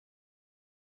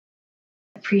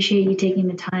appreciate you taking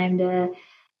the time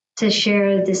to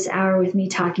share this hour with me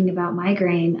talking about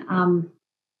migraine.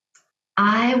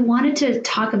 I wanted to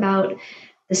talk about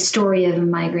the story of a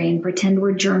migraine, pretend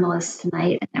we're journalists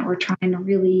tonight and that we're trying to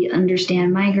really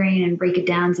understand migraine and break it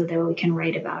down so that we can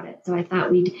write about it. So I thought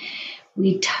we'd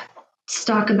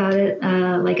talk about it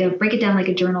break it down like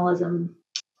a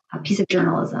piece of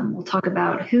journalism. We'll talk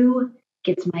about who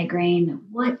gets migraine,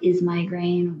 what is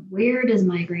migraine, where does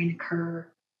migraine occur,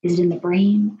 is it in the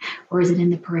brain or is it in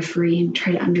the periphery, and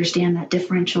try to understand that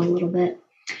differential a little bit.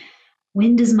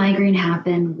 When does migraine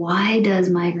happen? Why does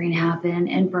migraine happen?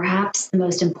 And perhaps the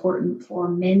most important for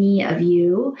many of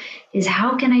you is,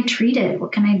 how can I treat it?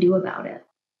 What can I do about it?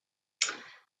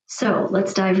 So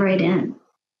let's dive right in.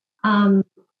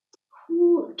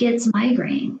 Who gets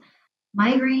migraine?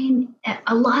 Migraine,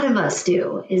 a lot of us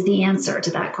do, is the answer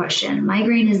to that question.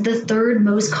 Migraine is the third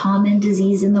most common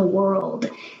disease in the world,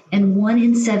 and 1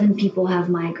 in 7 people have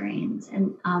migraines.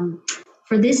 And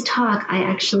for this talk, I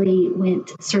actually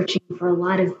went searching for a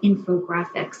lot of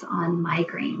infographics on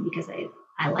migraine because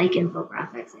I like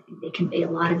infographics. I think they convey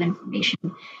a lot of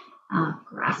information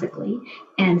graphically.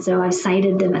 And so I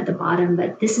cited them at the bottom,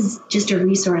 but this is just a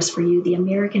resource for you. The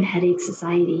American Headache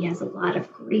Society has a lot of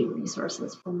great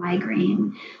resources for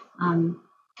migraine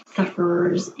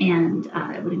sufferers, and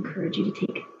I would encourage you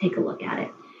to take a look at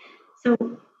it. So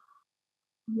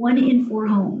 1 in 4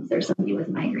 homes, there's somebody with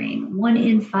migraine. 1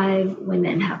 in 5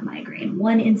 women have migraine.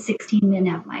 1 in 16 men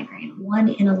have migraine. 1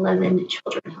 in 11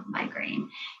 children have migraine.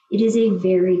 It is a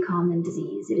very common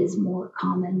disease. It is more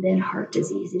common than heart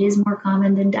disease. It is more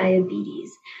common than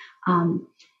diabetes.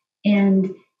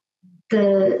 And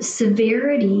the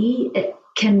severity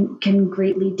can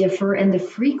greatly differ, and the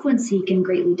frequency can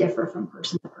greatly differ from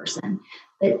person to person,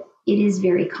 but it is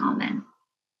very common.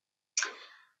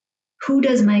 Who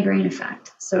does migraine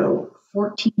affect? So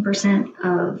 14%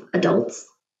 of adults,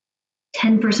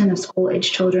 10% of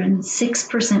school-age children,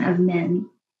 6% of men,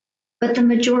 but the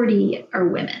majority are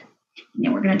women.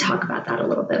 And we're going to talk about that a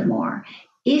little bit more.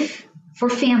 If for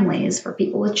families, for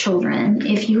people with children,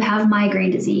 if you have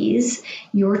migraine disease,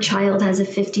 your child has a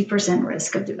 50%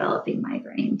 risk of developing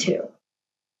migraine too.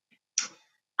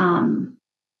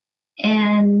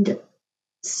 And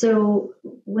so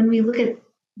when we look at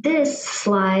this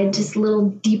slide, just a little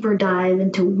deeper dive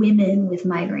into women with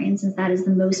migraines, since that is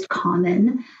the most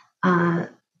common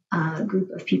group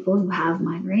of people who have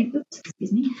migraine.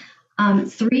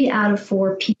 3 out of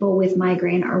 4 people with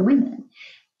migraine are women.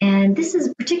 And this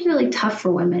is particularly tough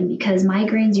for women because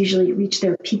migraines usually reach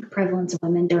their peak prevalence of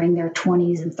women during their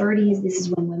 20s and 30s. This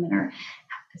is when women are,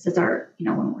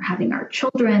 when we're having our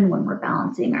children, when we're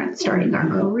starting our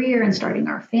career and starting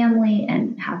our family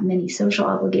and have many social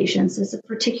obligations. It's a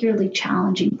particularly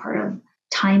challenging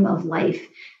time of life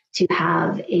to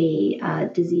have a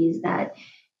disease that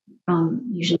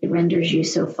usually renders you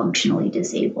so functionally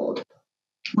disabled.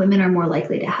 Women are more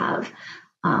likely to have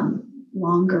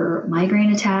longer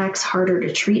migraine attacks, harder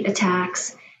to treat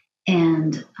attacks,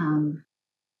 and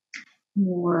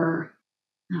more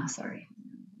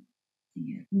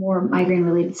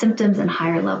migraine-related symptoms and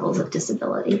higher levels of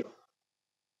disability.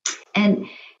 And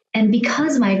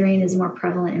because migraine is more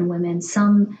prevalent in women,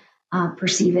 some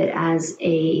perceive it as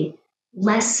a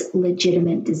less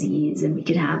legitimate disease, and we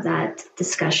can have that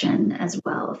discussion as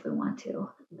well if we want to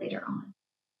later on.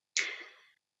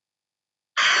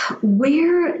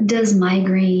 Where does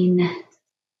migraine,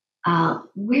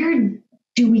 where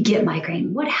do we get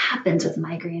migraine? What happens with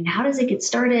migraine? How does it get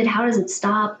started? How does it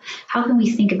stop? How can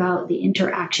we think about the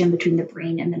interaction between the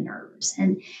brain and the nerves?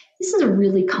 And this is a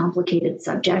really complicated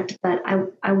subject, but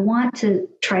I want to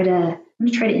try to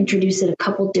introduce it a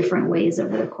couple different ways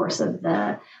over the course of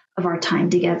our time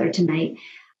together tonight.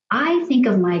 I think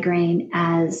of migraine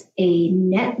as a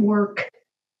network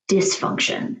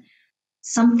dysfunction.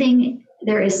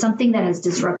 There is something that has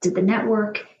disrupted the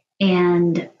network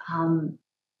and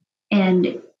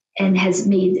has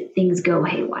made things go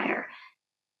haywire.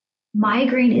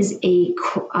 Migraine is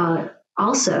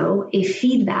also a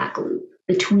feedback loop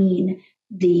between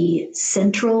the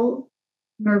central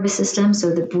nervous system,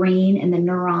 so the brain and the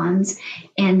neurons,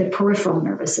 and the peripheral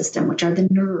nervous system, which are the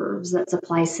nerves that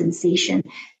supply sensation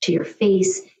to your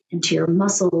face and to your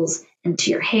muscles and to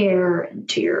your hair and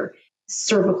to your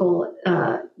cervical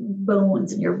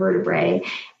bones and your vertebrae.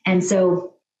 And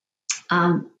so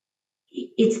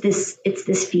it's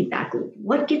this feedback loop.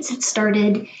 What gets it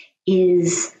started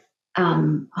is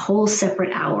a whole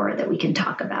separate hour that we can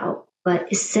talk about.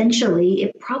 But essentially,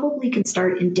 it probably can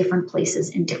start in different places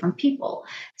in different people.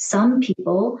 Some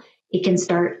people, it can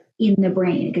start in the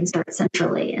brain. It can start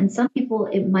centrally. And some people,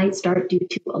 it might start due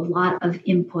to a lot of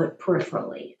input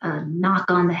peripherally, a knock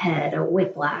on the head, a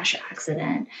whiplash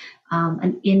accident,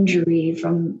 an injury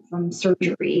from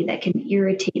surgery that can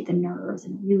irritate the nerves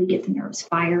and really get the nerves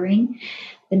firing.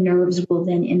 The nerves will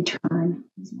then in turn,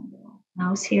 use my little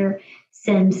mouse here,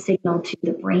 send signal to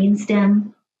the brain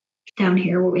stem down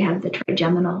here where we have the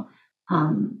trigeminal.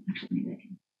 Actually, maybe I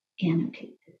can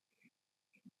annotate this.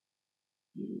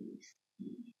 Use the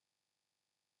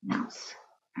mouse.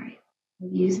 All right,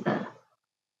 we'll use the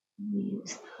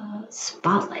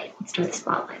spotlight. Let's start the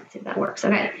spotlight. Let's see if that works.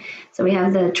 Okay, so we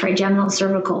have the trigeminal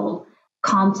cervical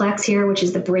complex here, which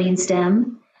is the brain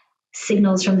stem.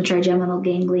 Signals from the trigeminal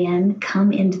ganglion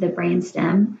come into the brain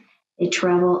stem. They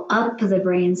travel up the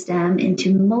brain stem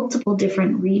into multiple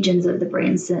different regions of the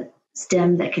brain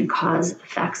stem that can cause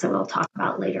effects that we'll talk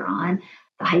about later on,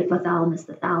 the hypothalamus,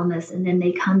 the thalamus, and then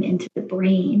they come into the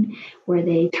brain where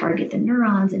they target the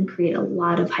neurons and create a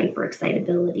lot of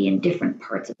hyperexcitability in different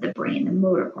parts of the brain, the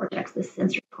motor cortex, the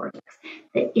sensory cortex,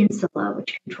 the insula,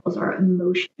 which controls our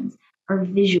emotions, our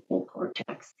visual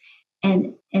cortex.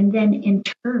 And then in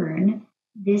turn,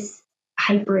 this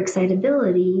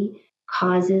hyperexcitability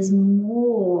causes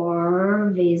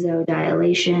more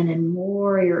vasodilation and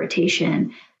more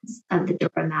irritation of the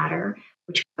dura mater,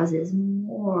 which causes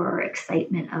more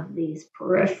excitement of these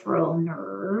peripheral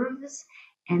nerves.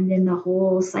 And then the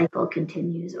whole cycle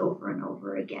continues over and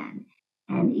over again.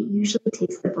 And it usually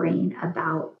takes the brain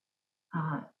about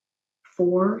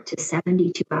 4 to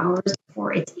 72 hours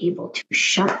before it's able to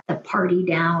shut the party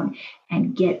down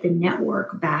and get the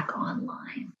network back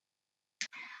online.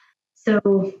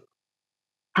 So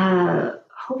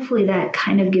hopefully that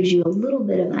kind of gives you a little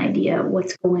bit of an idea of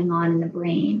what's going on in the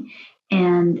brain,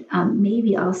 and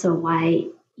maybe also why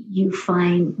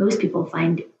most people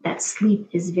find that sleep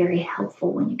is very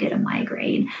helpful when you get a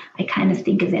migraine. I kind of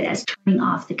think of it as turning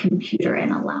off the computer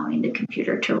and allowing the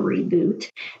computer to reboot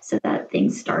so that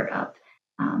things start up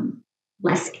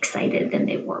less excited than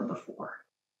they were before.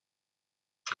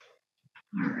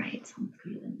 All right, so let's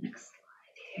go to the next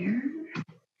slide here.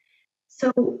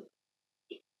 So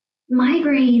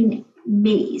migraine,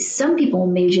 some people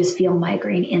may just feel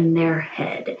migraine in their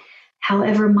head.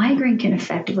 However, migraine can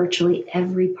affect virtually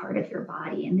every part of your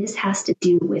body, and this has to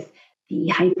do with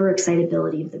the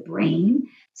hyperexcitability of the brain.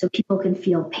 So people can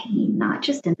feel pain, not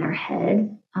just in their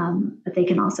head, but they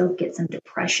can also get some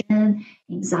depression,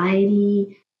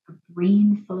 anxiety,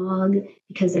 brain fog,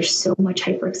 because there's so much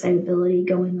hyperexcitability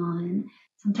going on.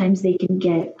 Sometimes they can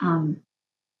get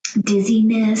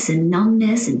dizziness and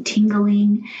numbness and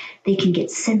tingling. They can get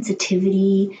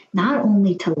sensitivity, not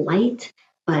only to light,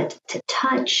 but to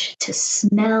touch, to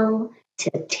smell, to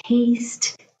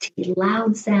taste, to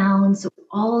loud sounds. So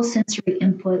all sensory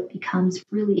input becomes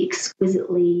really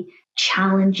exquisitely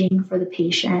challenging for the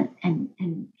patient and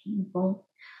painful.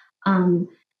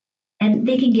 And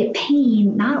they can get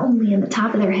pain not only in the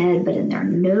top of their head, but in their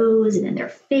nose and in their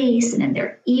face and in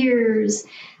their ears,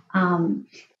 and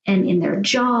in their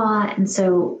jaw, and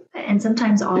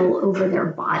sometimes all over their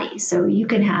body. So you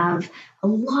can have a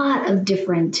lot of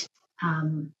different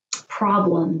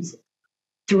problems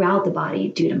throughout the body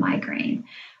due to migraine.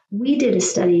 We did a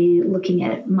study looking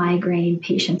at migraine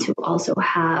patients who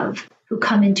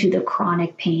come into the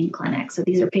chronic pain clinic. So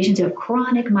these are patients who have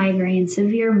chronic migraine,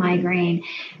 severe migraine,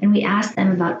 and we asked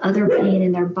them about other pain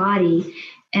in their body,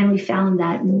 and we found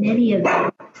that many of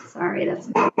them, sorry, that's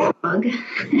my dog,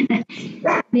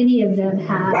 many of them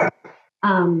have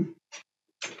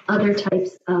other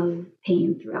types of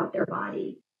pain throughout their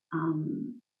body.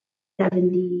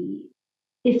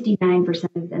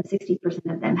 59% of them,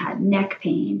 60% of them had neck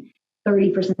pain,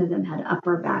 30% of them had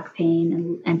upper back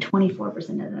pain, and 24%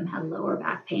 of them had lower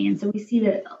back pain. So we see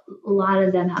that a lot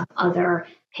of them have other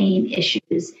pain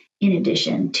issues in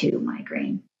addition to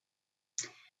migraine.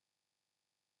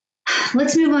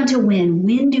 Let's move on to when.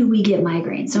 When do we get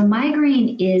migraine? So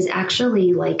migraine is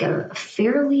actually like there's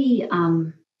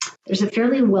a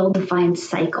fairly well-defined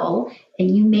cycle,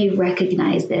 and you may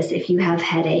recognize this if you have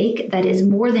headache, that is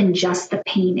more than just the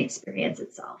pain experience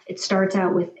itself. It starts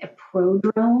out with a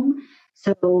prodrome,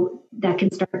 so that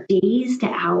can start days to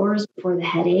hours before the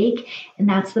headache, and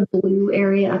that's the blue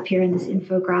area up here in this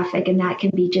infographic, and that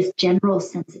can be just general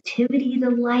sensitivity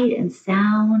to light and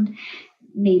sound,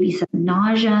 maybe some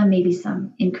nausea, maybe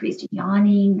some increased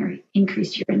yawning or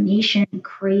increased urination,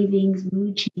 cravings,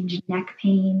 mood change, neck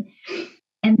pain.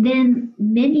 And then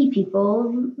many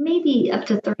people, maybe up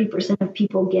to 30% of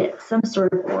people, get some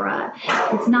sort of aura.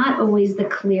 It's not always the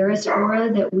clearest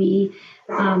aura that we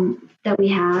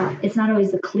have. It's not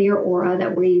always the clear aura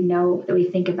that we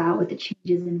think about with the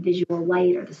changes in visual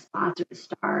light or the spots or the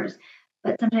stars.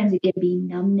 But sometimes it can be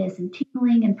numbness and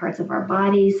tingling in parts of our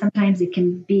bodies. Sometimes it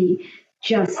can be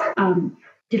just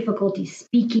difficulty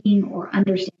speaking or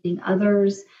understanding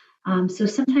others. So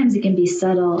sometimes it can be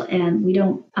subtle, and we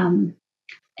don't.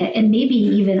 And maybe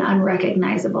even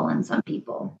unrecognizable in some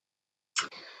people.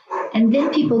 And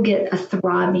then people get a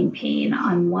throbbing pain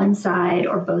on one side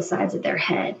or both sides of their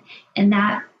head. And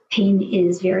that pain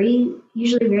is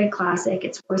usually very classic.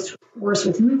 It's worse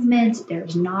with movement.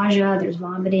 There's nausea, there's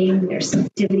vomiting, there's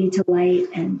sensitivity to light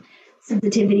and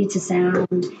sensitivity to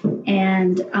sound,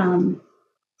 and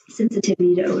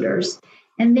sensitivity to odors.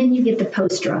 And then you get the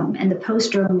postdrome, and the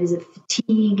postdrome is a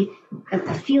fatigue,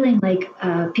 a feeling like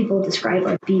people describe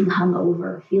like being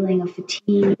hungover, feeling of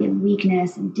fatigue and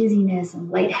weakness and dizziness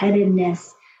and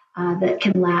lightheadedness that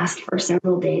can last for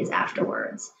several days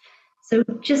afterwards. So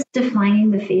just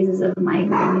defining the phases of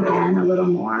migraine again a little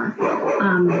more.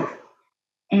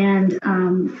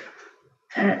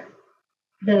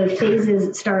 The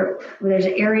phases start, there's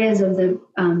areas of the,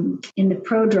 in the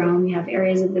prodrome, you have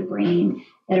areas of the brain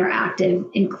that are active,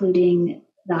 including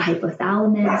the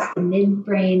hypothalamus, the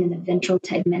midbrain, and the ventral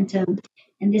tegmentum.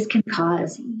 And this can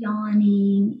cause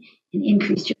yawning and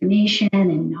increased urination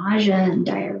and nausea and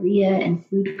diarrhea and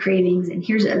food cravings. And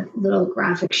here's a little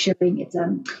graphic showing this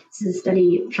is a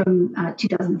study from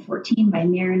 2014 by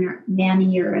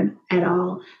Manier et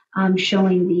al.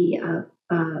 Showing the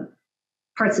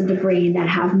parts of the brain that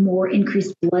have more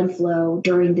increased blood flow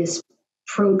during this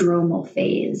prodromal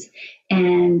phase.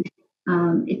 And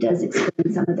it does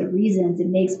explain some of the reasons. It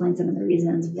may explain some of the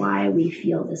reasons why we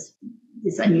feel this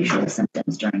unusual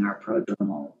symptoms during our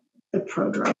prodrome.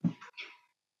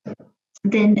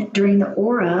 Then during the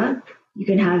aura, you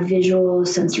can have visual,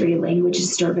 sensory, language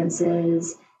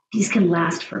disturbances. These can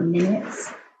last for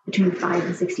minutes, between 5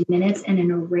 and 60 minutes. And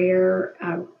in a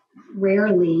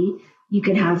rarely, you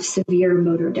can have severe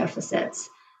motor deficits.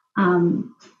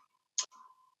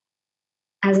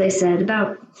 As I said,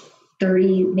 about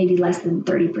 30, maybe less than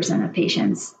 30% of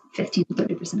patients, 15 to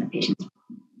 30% of patients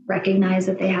recognize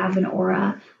that they have an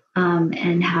aura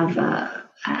and have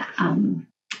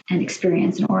and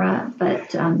experience an aura. But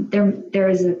there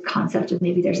is a concept of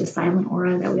maybe there's a silent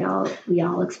aura that we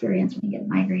all experience when we get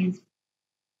migraines,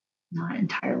 not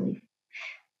entirely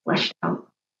fleshed out.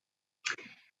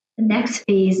 The next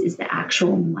phase is the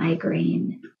actual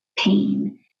migraine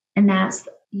pain, and that's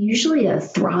usually a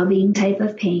throbbing type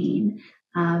of pain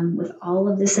with all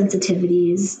of the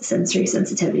sensitivity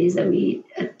sensitivities that we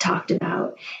talked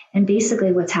about. And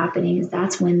basically what's happening is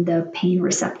that's when the pain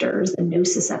receptors, the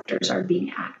nociceptors, are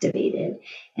being activated,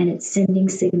 and it's sending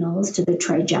signals to the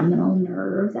trigeminal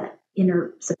nerve that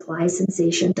supplies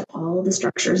sensation to all the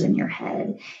structures in your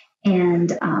head.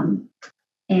 And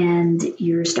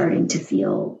you're starting to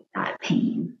feel that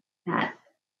pain,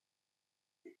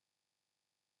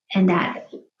 and that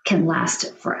can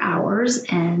last for hours.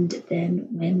 And then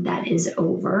when that is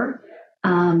over,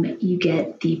 you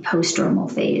get the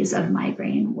postdromal phase of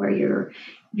migraine, where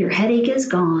your headache is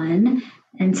gone,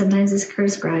 and sometimes this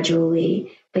occurs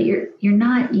gradually, but you're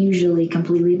not usually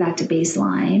completely back to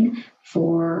baseline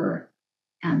for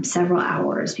several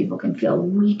hours. People can feel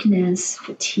weakness,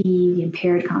 fatigue,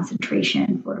 impaired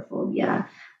concentration, photophobia,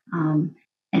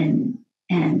 and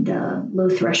low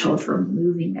threshold for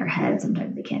moving their head.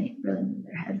 Sometimes they can't really move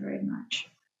their head very much.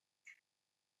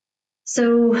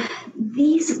 So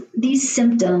these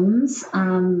symptoms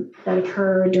that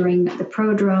occur during the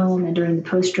prodrome and during the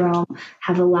postdrome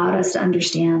have allowed us to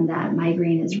understand that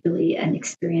migraine is really an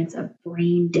experience of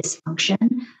brain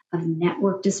dysfunction, of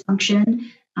network dysfunction,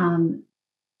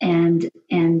 and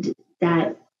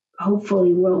that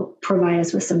hopefully will provide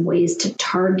us with some ways to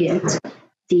target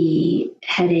the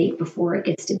headache before it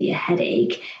gets to be a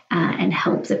headache, and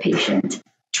help the patient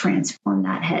transform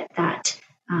that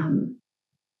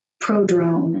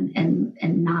prodrome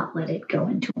and not let it go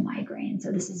into a migraine.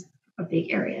 So this is a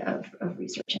big area of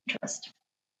research interest.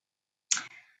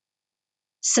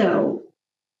 So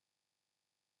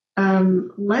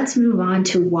let's move on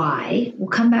to why. We'll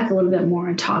come back a little bit more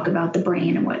and talk about the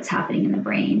brain and what's happening in the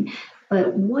brain.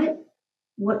 But what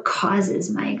causes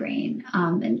migraine?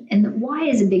 And why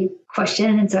is a big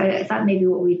question. And so I thought maybe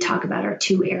what we'd talk about are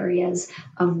two areas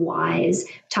of whys.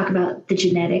 Talk about the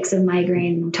genetics of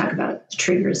migraine, and talk about the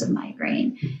triggers of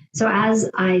migraine. So as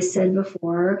I said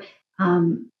before,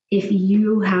 if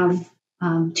you have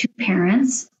two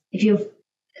parents, if you have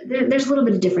there's a little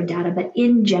bit of different data, but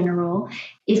in general,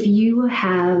 if you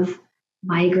have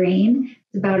migraine,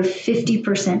 it's about a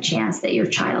 50% chance that your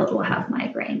child will have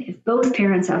migraine. If both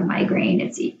parents have migraine,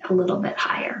 it's a little bit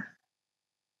higher.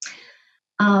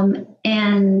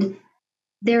 And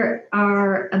there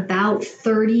are about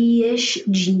 30-ish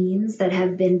genes that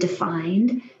have been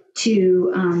defined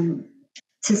to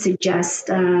suggest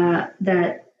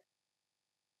that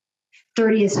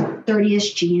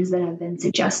 30-ish genes that have been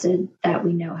suggested that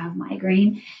we know have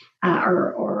migraine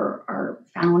or are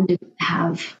found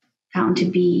to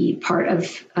be part of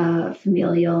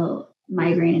familial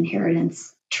migraine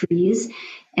inheritance trees.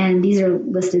 And these are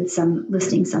listing some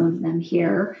of them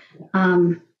here.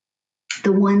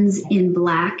 The ones in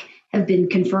black have been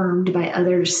confirmed by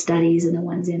other studies, and the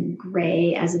ones in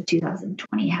gray as of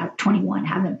 2021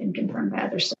 haven't been confirmed by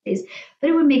other studies.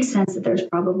 But it would make sense that there's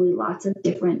probably lots of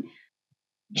different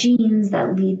genes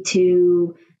that lead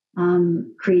to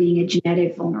creating a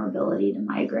genetic vulnerability to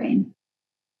migraine.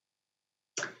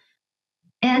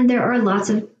 And there are lots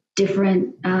of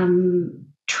different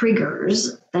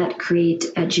triggers that create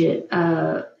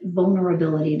a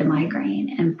vulnerability to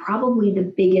migraine. And probably the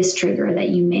biggest trigger that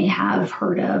you may have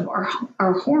heard of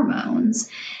are hormones.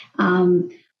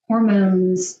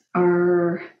 Hormones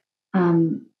can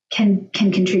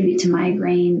contribute to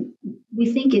migraine.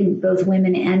 We think in both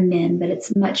women and men, but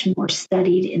it's much more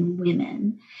studied in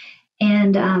women.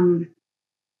 And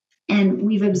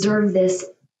we've observed this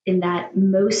in that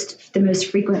the most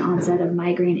frequent onset of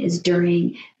migraine is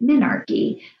during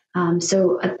menarche.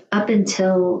 So up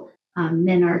until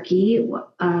menarche,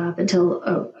 up until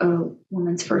a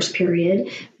woman's first period,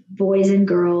 boys and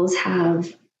girls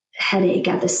have headache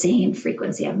at the same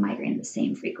frequency, have migraine at the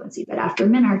same frequency. But after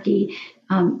menarche,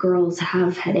 girls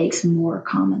have headaches more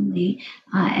commonly,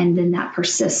 and then that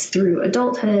persists through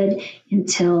adulthood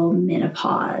until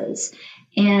menopause.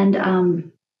 And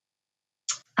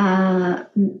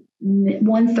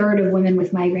 1/3 of women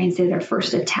with migraines say their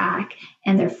first attack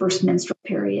and their first menstrual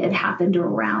period happened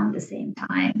around the same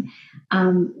time.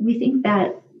 We think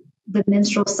that the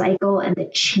menstrual cycle and the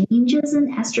changes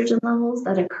in estrogen levels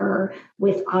that occur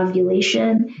with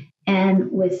ovulation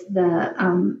and with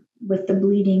the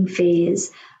bleeding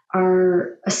phase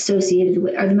are associated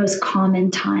with, are the most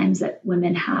common times that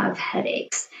women have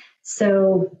headaches.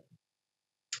 So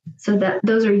that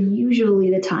those are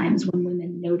usually the times when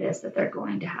women notice that they're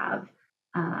going to have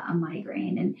a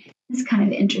migraine. And this kind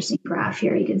of interesting graph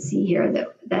here, you can see here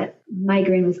that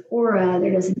migraine with aura,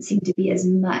 there doesn't seem to be as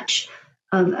much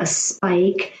of a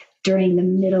spike during the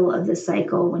middle of the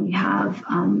cycle when you have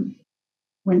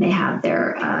when they have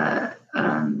their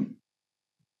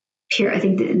I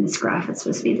think that in this graph it's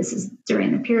supposed to be, this is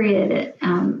during the period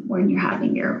when you're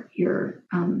having your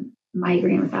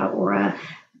migraine without aura.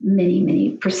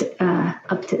 Many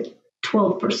up to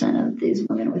 12% of these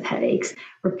women with headaches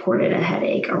reported a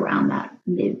headache around that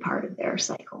mid part of their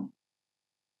cycle.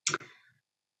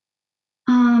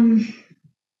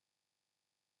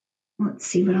 Let's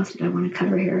see, what else did I want to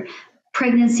cover here?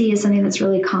 Pregnancy is something that's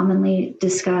really commonly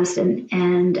discussed,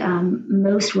 and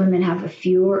most women have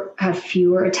fewer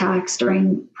attacks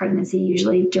during pregnancy.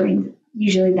 Usually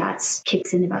that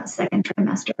kicks in about the second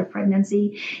trimester of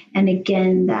pregnancy. And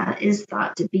again, that is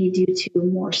thought to be due to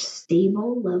more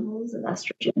stable levels of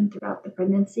estrogen throughout the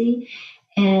pregnancy.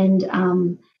 And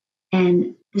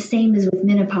the same as with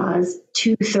menopause,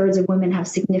 2/3 of women have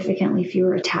significantly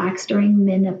fewer attacks during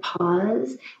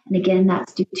menopause. And again,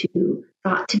 that's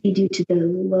thought to be due to the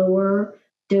lower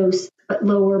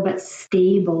but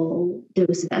stable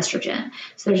dose of estrogen.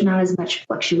 So there's not as much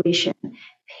fluctuation.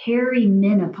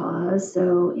 Perimenopause,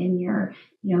 so in your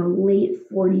late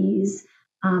 40s,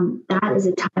 that is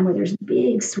a time where there's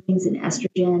big swings in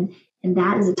estrogen, and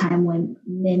that is a time when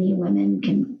many women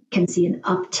can see an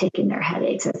uptick in their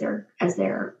headaches as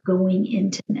they're going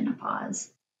into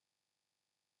menopause.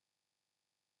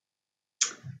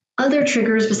 Other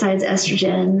triggers besides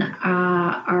estrogen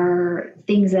are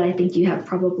things that I think you have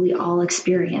probably all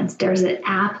experienced. There's an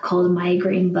app called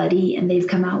Migraine Buddy, and they've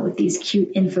come out with these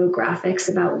cute infographics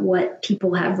about what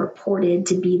people have reported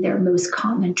to be their most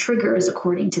common triggers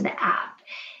according to the app.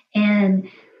 And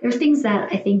there are things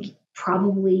that I think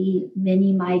probably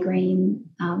many migraine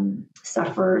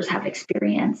sufferers have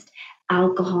experienced.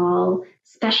 Alcohol,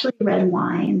 especially red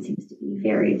wine, seems to be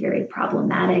very, very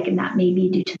problematic, and that may be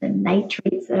due to the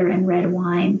nitrates that are in red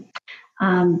wine.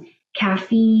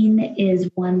 Caffeine is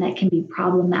one that can be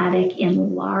problematic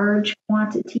in large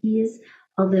quantities,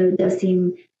 although it does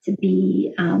seem to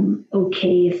be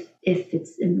okay if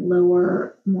it's in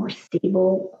lower, more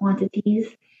stable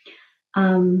quantities.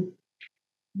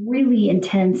 really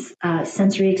intense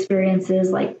sensory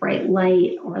experiences like bright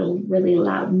light or really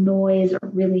loud noise or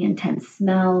really intense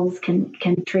smells can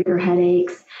trigger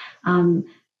headaches.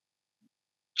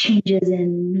 Changes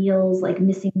in meals, like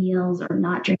missing meals or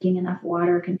not drinking enough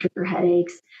water, can trigger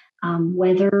headaches.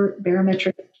 Weather,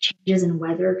 barometric changes in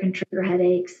weather can trigger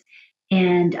headaches.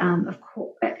 And of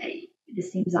course,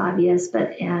 this seems obvious,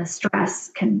 but stress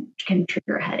can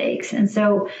trigger headaches. And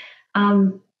so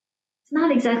it's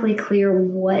not exactly clear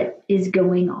what is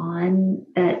going on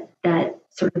that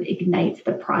sort of ignites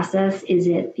the process. Is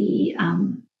it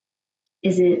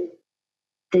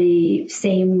the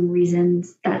same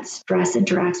reasons that stress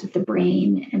interacts with the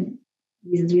brain and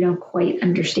reasons we don't quite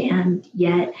understand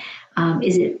yet?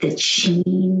 Is it the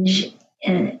change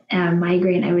in a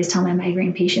migraine? I always tell my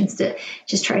migraine patients to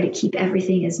just try to keep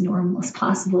everything as normal as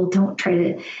possible. Don't try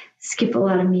to skip a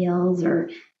lot of meals or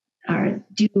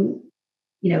do,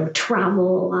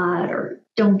 travel a lot, or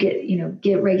don't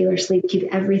get regular sleep.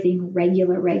 Keep everything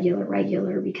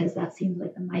regular, because that seems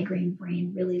like the migraine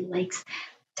brain really likes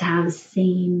to have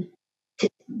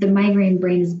the migraine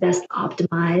brain is best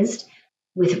optimized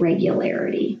with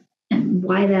regularity. And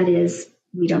why that is,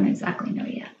 we don't exactly know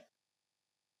yet.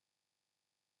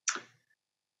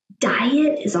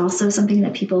 Diet is also something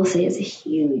that people say is a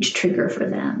huge trigger for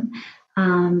them.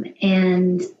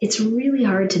 And it's really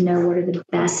hard to know what are the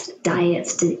best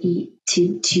diets to eat,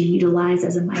 to utilize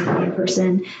as a migraine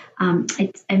person. I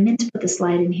meant to put the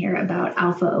slide in here about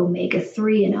alpha omega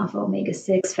 3 and alpha omega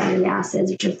 6 fatty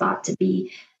acids, which are thought to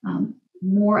be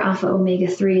more alpha omega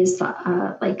 3 is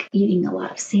like eating a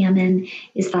lot of salmon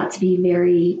is thought to be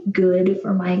very good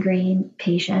for migraine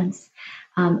patients.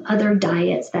 Other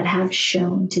diets that have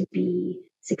shown to be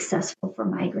successful for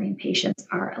migraine patients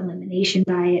are elimination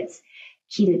diets,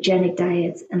 ketogenic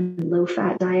diets, and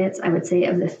low-fat diets. I would say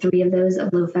of the three of those, a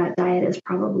low-fat diet is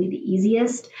probably the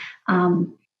easiest.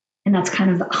 And that's kind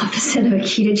of the opposite of a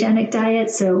ketogenic diet.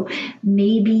 So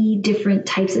maybe different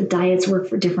types of diets work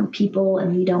for different people,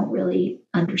 and we don't really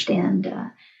understand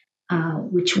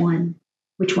which one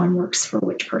works for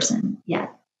which person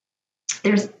yet.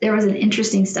 There was an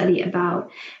interesting study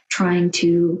about trying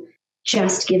to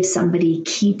just give somebody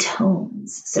ketones,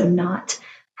 so not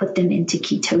put them into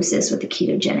ketosis with a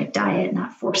ketogenic diet,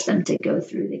 not force them to go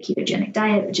through the ketogenic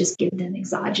diet, but just give them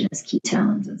exogenous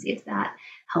ketones and see if that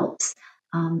helps.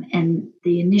 And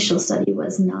the initial study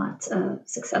was not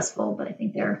successful, but I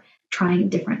think they're trying a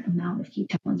different amount of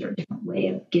ketones or a different way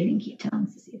of giving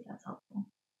ketones to see if that's helpful.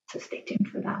 So stay tuned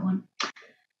for that one.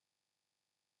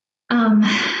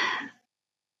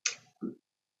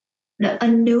 A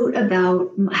note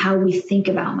about how we think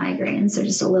about migraines. So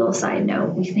just a little side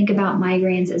note, we think about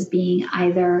migraines as being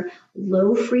either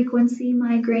low frequency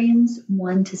migraines,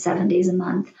 1 to 7 days a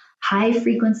month, high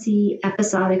frequency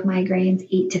episodic migraines,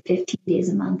 8 to 15 days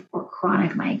a month, or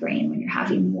chronic migraine when you're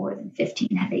having more than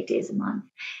 15 headache days a month.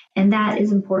 And that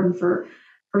is important for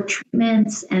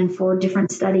treatments and for different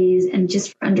studies, and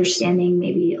just for understanding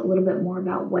maybe a little bit more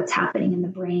about what's happening in the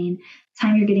brain.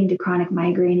 Time you're getting to chronic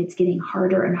migraine, it's getting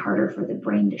harder and harder for the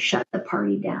brain to shut the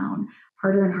party down,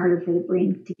 harder and harder for the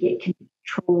brain to get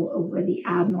control over the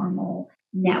abnormal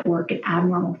network and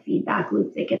abnormal feedback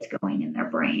loop that gets going in their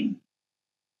brain.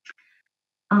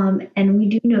 And we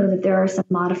do know that there are some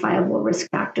modifiable risk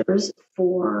factors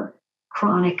for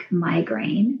chronic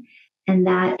migraine, and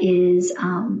that is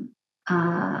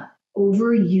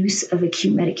overuse of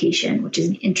acute medication, which is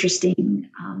an interesting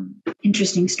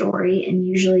story, and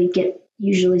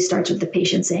usually starts with the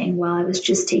patient saying, well, I was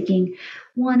just taking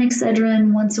one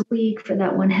Excedrin once a week for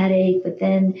that one headache, but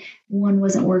then one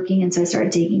wasn't working, and so I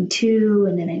started taking two,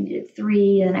 and then I needed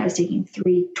three, and I was taking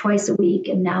three twice a week,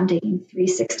 and now I'm taking 3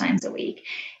 6 times a week.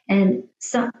 And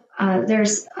so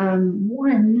there's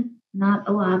one, not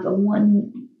a lot, but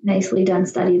one nicely done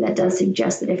study that does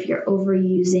suggest that if you're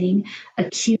overusing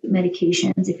acute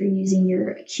medications, if you're using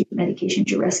your acute medications,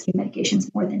 your rescue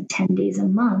medications more than 10 days a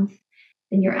month,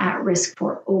 then you're at risk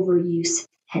for overuse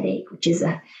headache, which is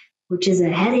a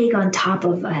headache on top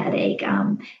of a headache,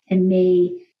 and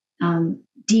may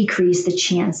decrease the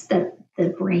chance that the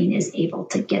brain is able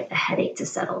to get the headache to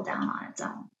settle down on its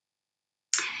own.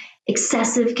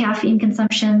 Excessive caffeine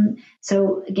consumption.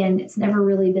 So again, it's never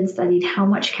really been studied how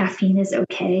much caffeine is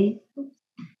okay,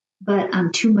 but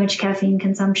too much caffeine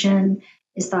consumption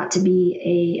is thought to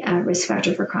be a risk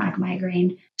factor for chronic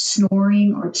migraine.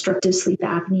 Snoring or obstructive sleep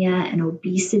apnea and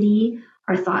obesity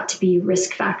are thought to be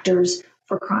risk factors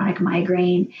for chronic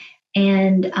migraine.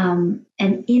 And an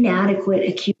inadequate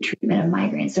acute treatment of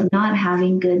migraine. So not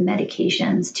having good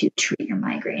medications to treat your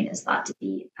migraine is thought to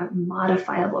be a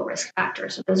modifiable risk factor.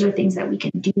 So those are things that we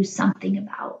can do something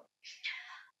about.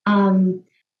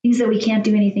 Things that we can't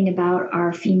do anything about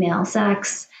are female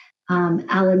sex,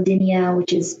 allodynia,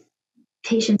 which is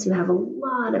patients who have a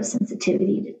lot of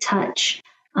sensitivity to touch,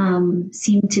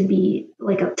 seem to be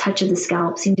like a touch of the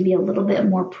scalp, seem to be a little bit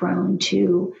more prone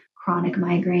to chronic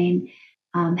migraine.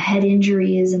 Head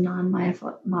injury is a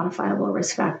non-modifiable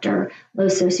risk factor, low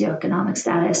socioeconomic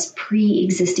status,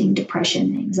 pre-existing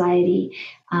depression, anxiety,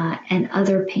 and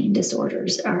other pain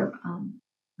disorders are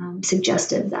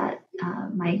suggestive that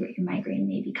your migraine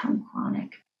may become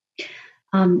chronic.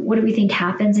 What do we think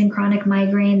happens in chronic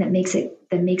migraine that makes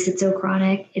it so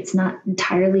chronic? It's not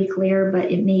entirely clear,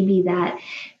 but it may be that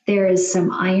there is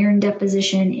some iron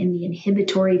deposition in the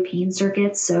inhibitory pain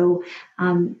circuits. So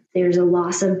there's a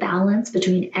loss of balance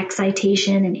between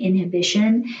excitation and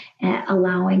inhibition,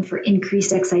 allowing for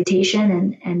increased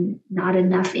excitation and not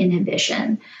enough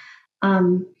inhibition.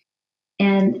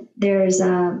 And there's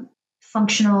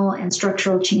functional and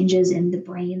structural changes in the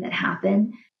brain that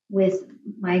happen with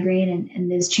migraine,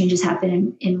 and those changes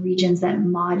happen in regions that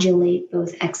modulate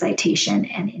both excitation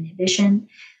and inhibition.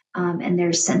 And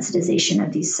there's sensitization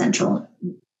of these central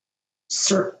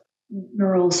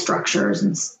neural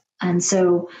structures. And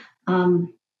so the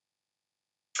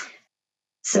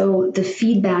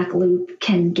feedback loop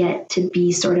can get to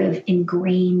be sort of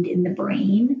ingrained in the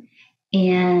brain,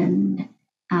 and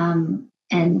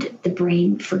the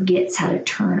brain forgets how to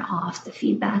turn off the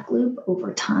feedback loop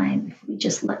over time if we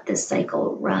just let this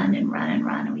cycle run and run and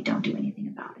run and we don't do anything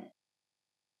about it.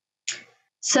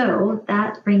 So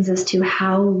that brings us to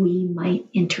how we might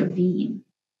intervene.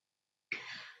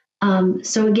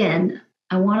 So again,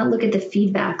 I want to look at the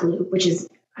feedback loop, which is,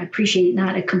 I appreciate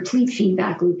not a complete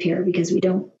feedback loop here because we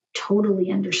don't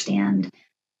totally understand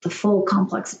the full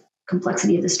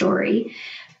complexity of the story.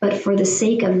 But for the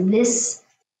sake of this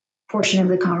portion of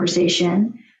the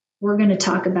conversation, we're going to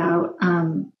talk about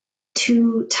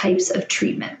two types of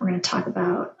treatment. We're going to talk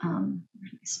about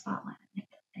spotlight.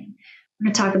 We're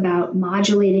going to talk about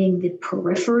modulating the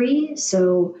periphery,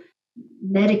 so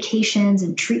medications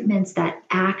and treatments that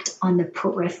act on the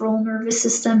peripheral nervous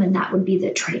system, and that would be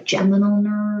the trigeminal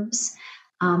nerves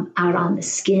out on the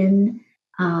skin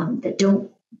that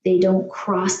don't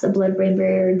cross the blood-brain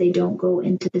barrier. They don't go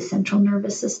into the central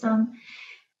nervous system.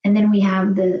 And then we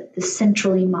have the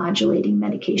centrally modulating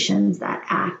medications that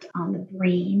act on the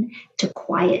brain to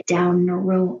quiet down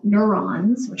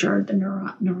neurons, which are the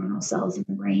neuronal cells in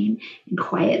the brain, and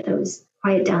quiet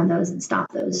down those and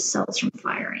stop those cells from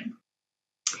firing.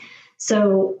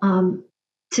 So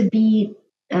to be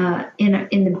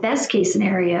in the best case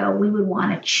scenario, we would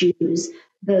want to choose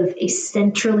both a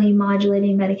centrally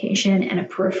modulating medication and a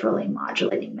peripherally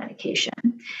modulating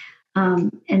medication.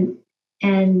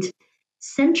 And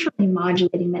centrally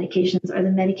modulating medications are the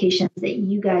medications that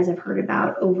you guys have heard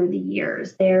about over the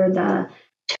years. They're the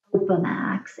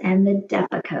Topamax and the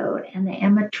Depakote and the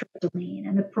amitriptyline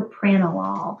and the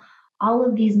propranolol. All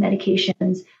of these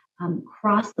medications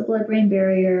cross the blood-brain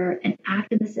barrier and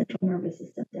act in the central nervous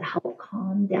system to help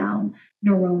calm down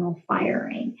neuronal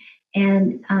firing.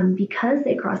 And because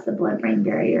they cross the blood-brain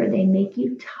barrier, they make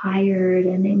you tired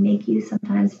and they make you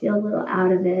sometimes feel a little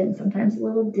out of it and sometimes a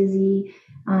little dizzy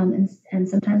and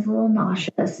sometimes a little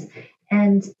nauseous.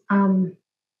 And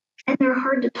they're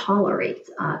hard to tolerate,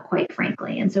 quite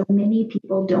frankly. And so many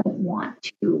people don't want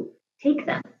to take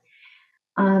them.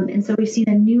 And so we've seen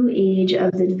a new age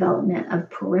of the development of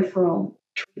peripheral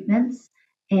treatments,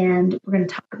 and we're going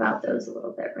to talk about those a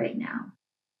little bit right now.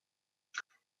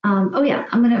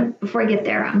 Before I get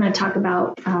there, I'm going to talk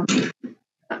about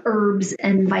herbs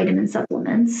and vitamin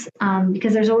supplements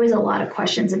because there's always a lot of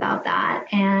questions about that.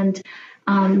 And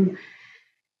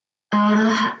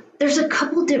there's a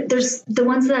couple, there's the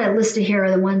ones that I listed here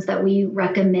are the ones that we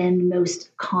recommend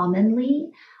most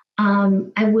commonly.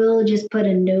 I will just put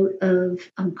a note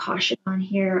of caution on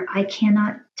here. I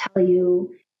cannot tell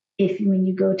you when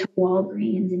you go to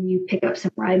Walgreens and you pick up some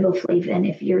riboflavin,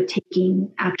 if you're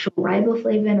taking actual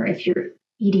riboflavin or if you're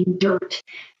eating dirt,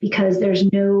 because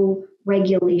there's no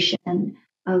regulation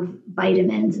of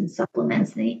vitamins and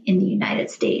supplements in the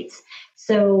United States.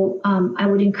 So I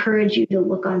would encourage you to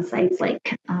look on sites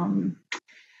like,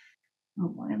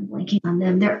 I'm blanking on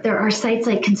them. There are sites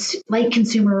like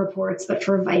Consumer Reports, but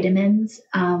for vitamins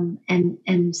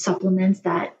and supplements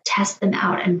that test them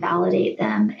out and validate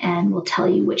them and will tell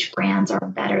you which brands are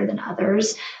better than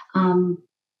others.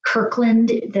 Kirkland,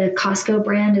 the Costco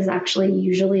brand, is actually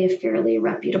usually a fairly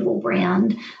reputable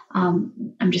brand.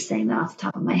 I'm just saying that off the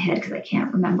top of my head because I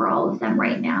can't remember all of them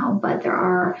right now, but there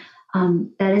are,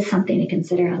 that is something to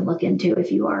consider and look into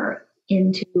if you are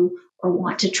into or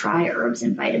want to try herbs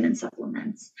and vitamin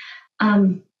supplements.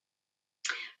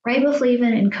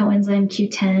 Riboflavin and coenzyme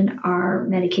Q10 are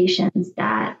medications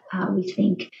that we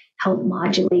think help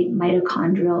modulate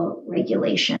mitochondrial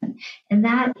regulation. And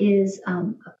that is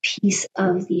a piece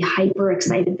of the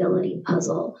hyperexcitability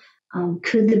puzzle.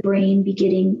 Could the brain be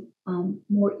getting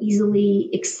more easily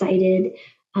excited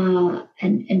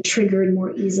and triggered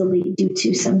more easily due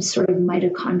to some sort of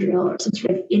mitochondrial or some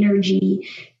sort of energy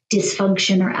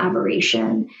dysfunction or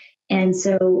aberration? And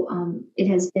so it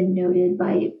has been noted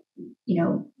by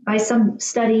some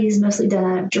studies, mostly done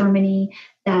out of Germany,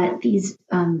 that these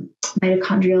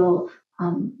mitochondrial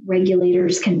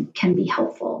regulators can be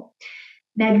helpful.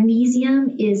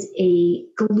 Magnesium is a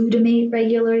glutamate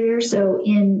regulator. So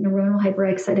in neuronal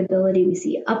hyperexcitability, we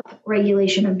see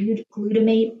upregulation of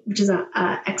glutamate, which is an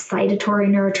excitatory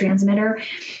neurotransmitter,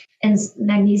 and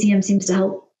magnesium seems to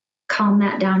help calm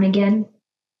that down again.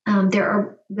 There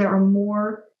are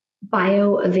more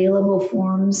bioavailable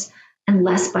forms and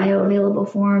less bioavailable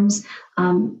forms.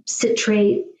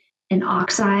 Citrate and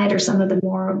oxide are some of the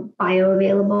more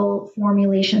bioavailable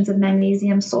formulations of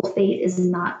magnesium. Sulfate is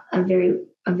not a very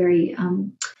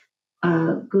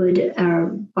good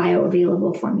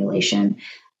bioavailable formulation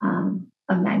of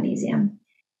magnesium.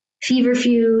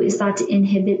 Feverfew is thought to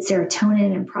inhibit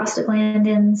serotonin and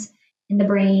prostaglandins in the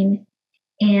brain,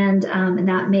 and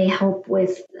that may help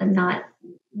with not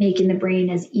making the brain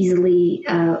as easily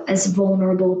as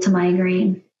vulnerable to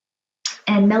migraine.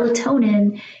 And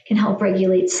melatonin can help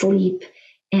regulate sleep,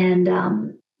 and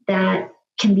that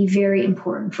can be very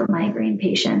important for migraine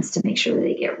patients to make sure that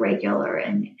they get regular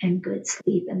and good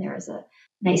sleep. And there is a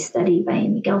nice study by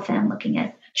Amy Gelfand looking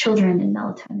at children and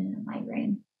melatonin and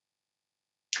migraine.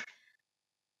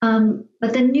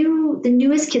 But the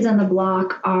newest kids on the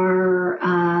block are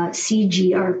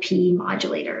CGRP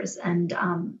modulators, and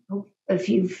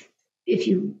if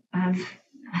you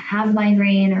have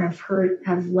migraine or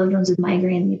have loved ones with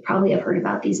migraine, you probably have heard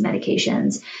about these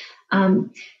medications.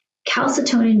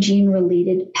 Calcitonin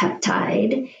gene-related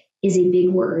peptide is a big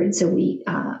word, so we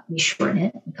shorten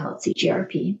it. We call it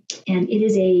CGRP, and it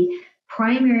is a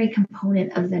primary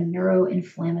component of the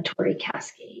neuroinflammatory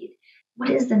cascade. What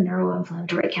is the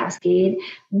neuroinflammatory cascade?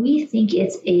 We think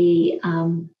it's a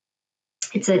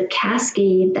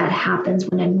cascade that happens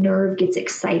when a nerve gets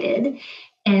excited,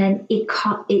 and it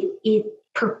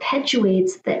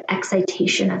perpetuates the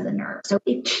excitation of the nerve. So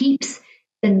it keeps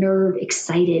the nerve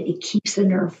excited, it keeps the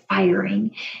nerve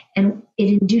firing, and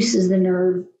it induces the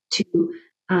nerve to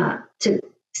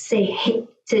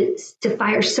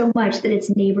fire so much that its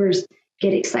neighbors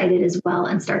get excited as well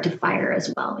and start to fire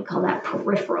as well. We call that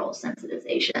peripheral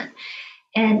sensitization.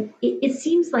 And it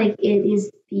seems like it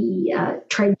is the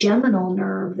trigeminal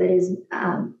nerve that is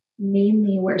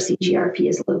mainly where CGRP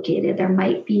is located. There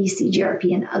might be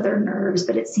CGRP in other nerves,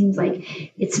 but it seems like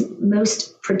it's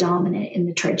most predominant in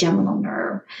the trigeminal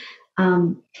nerve.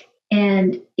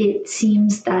 And it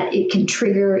seems that it can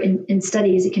trigger, in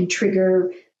studies, it can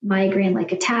trigger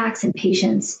migraine-like attacks in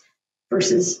patients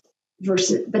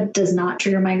but does not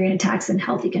trigger migraine attacks in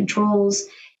healthy controls.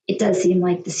 It does seem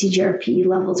like the CGRP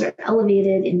levels are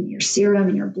elevated in your serum,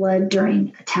 in your blood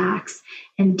during attacks,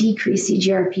 and decreased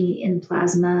CGRP in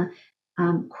plasma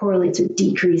correlates with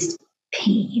decreased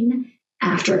pain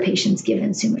after a patient's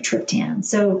given sumatriptan.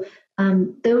 So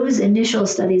those initial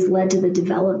studies led to the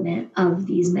development of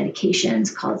these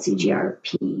medications called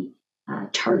CGRP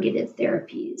targeted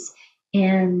therapies.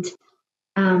 And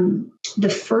the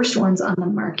first ones on the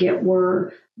market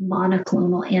were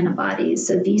monoclonal antibodies.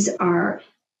 So these are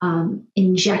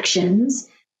injections.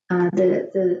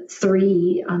 The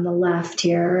three on the left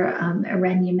here,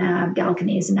 erenumab,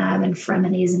 galcanezumab, and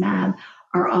fremanezumab,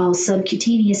 are all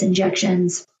subcutaneous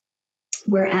injections,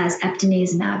 whereas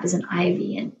eptinezumab is an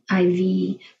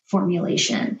IV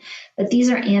formulation. But these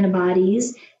are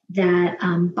antibodies that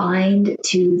bind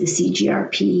to the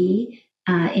CGRP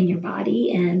in your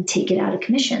body and take it out of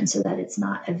commission so that it's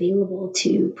not available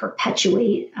to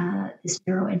perpetuate this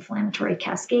neuroinflammatory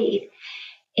cascade.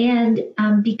 And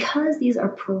because these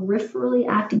are peripherally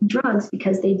acting drugs,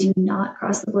 because they do not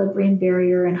cross the blood-brain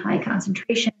barrier in high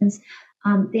concentrations,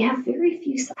 they have very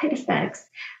few side effects.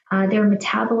 They're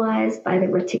metabolized by the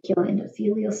reticular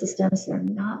endothelial system, so they're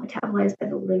not metabolized by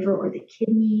the liver or the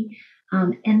kidney.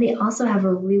 And they also have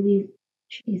a really,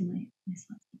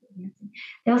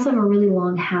 they also have a really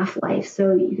long half-life.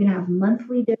 So you can have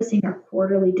monthly dosing or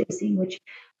quarterly dosing, which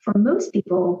for most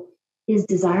people is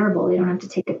desirable. They don't have to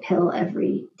take a pill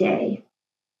every day.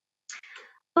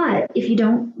 But if you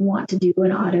don't want to do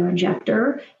an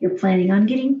auto-injector, you're planning on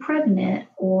getting pregnant,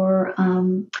 or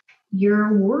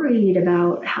you're worried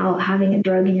about having a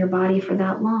drug in your body for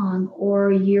that long,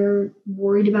 or you're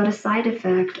worried about a side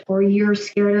effect, or you're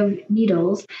scared of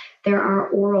needles, there are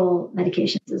oral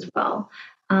medications as well.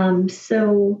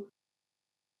 So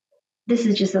this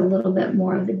is just a little bit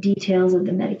more of the details of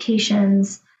the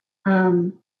medications.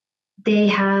 They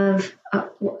have,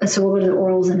 so we'll go to the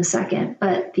orals in a second,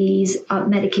 but these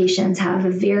medications have a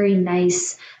very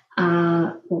nice,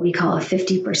 what we call a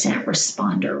 50%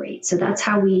 responder rate. So that's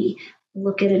how we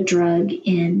look at a drug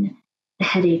in the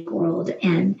headache world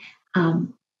and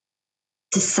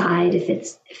decide if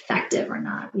it's effective or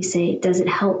not. We say, does it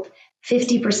help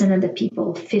 50% of the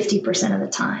people 50% of the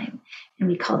time? And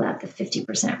we call that the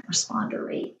 50% responder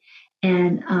rate.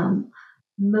 And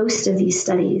most of these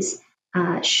studies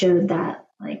showed that,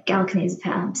 like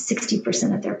galcanezumab,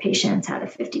 60% of their patients had a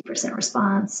 50%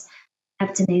 response.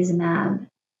 Eptinezumab,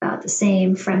 about the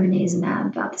same. Fremonezumab,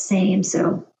 about the same.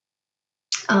 So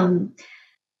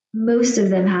most of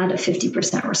them had a 50%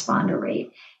 responder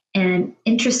rate. And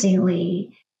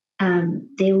interestingly,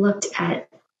 they looked at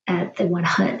the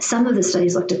 100. Some of the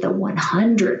studies looked at the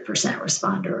 100%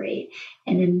 responder rate.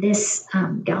 And in this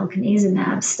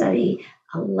galcanezumab study,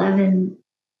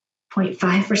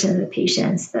 11.5% of the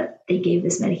patients that they gave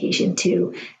this medication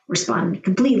to responded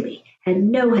completely, had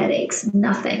no headaches,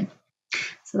 nothing.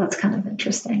 So that's kind of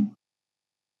interesting.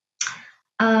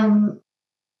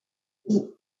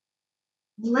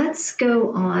 Let's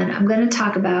go on. I'm going to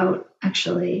talk about,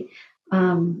 actually,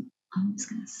 I'm just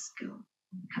going to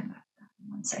come back to that in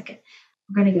 1 second.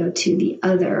 We're going to go to the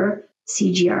other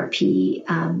CGRP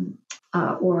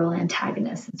oral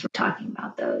antagonists, since we're talking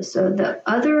about those. So the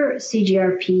other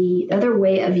CGRP, the other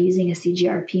way of using a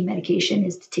CGRP medication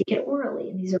is to take it orally,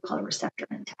 and these are called receptor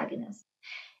antagonists.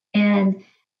 And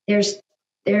there's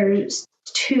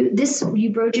two. This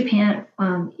ubrogepant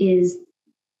is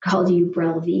called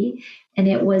Ubrelvy, and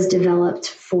it was developed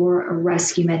for a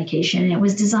rescue medication. And it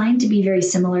was designed to be very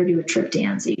similar to a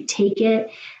triptan. So you take it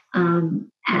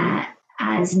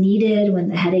as needed when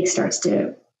the headache starts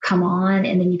to come on,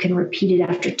 and then you can repeat it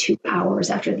after 2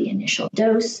 hours after the initial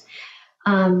dose.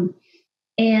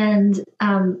 It's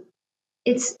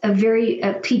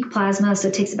a peak plasma, so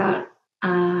it takes about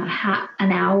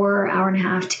an hour and a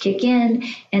half to kick in,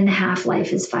 and the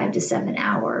half-life is 5 to 7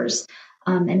 hours.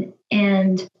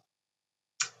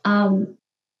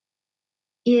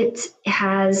 It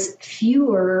has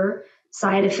fewer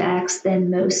side effects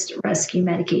than most rescue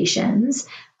medications,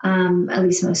 at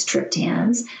least most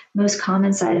triptans. Most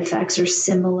common side effects are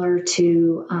similar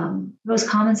to, most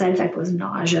common side effect was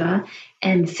nausea,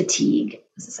 and fatigue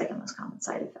was the second most common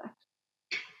side effect.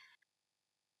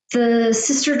 The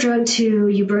sister drug to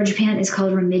ubrogepant is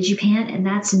called rimegepant, and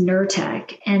that's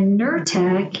Nurtec. And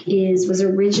Nurtec was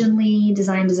originally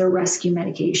designed as a rescue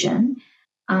medication,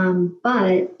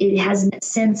 but it has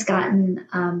since gotten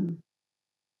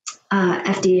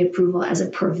FDA approval as a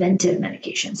preventive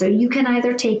medication. So you can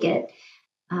either take it,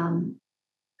 when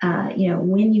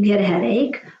you get a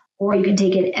headache, or you can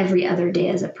take it every other day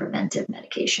as a preventive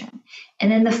medication.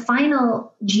 And then the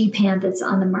final gepant that's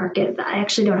on the market that I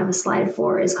actually don't have a slide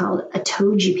for is called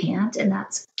atogepant, and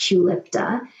that's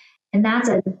Qulipta, and that's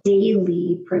a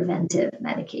daily preventive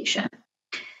medication.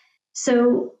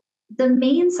 So the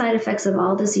main side effects of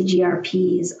all the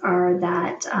CGRPs are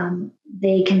that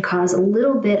they can cause a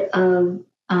little bit of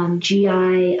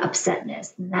GI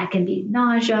upsetness, and that can be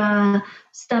nausea,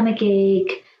 stomach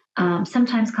ache,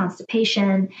 sometimes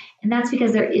constipation, and that's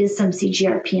because there is some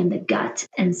CGRP in the gut,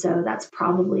 and so that's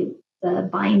probably the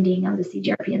binding of the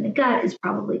CGRP in the gut is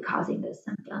probably causing those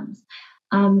symptoms.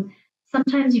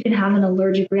 Sometimes you can have an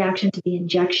allergic reaction to the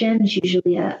injection. It's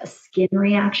usually a skin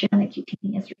reaction, a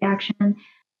cutaneous reaction.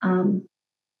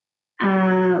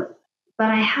 But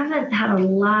I haven't had a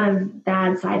lot of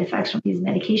bad side effects from these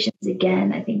medications.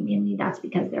 Again, I think mainly that's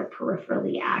because they're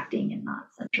peripherally acting and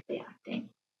not centrally acting.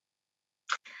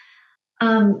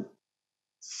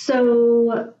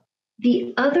 So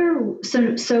we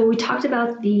talked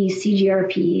about the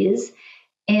CGRPs,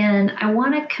 and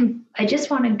I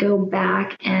just want to go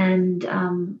back and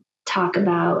talk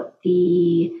about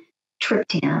the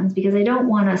triptans, because I don't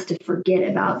want us to forget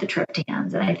about the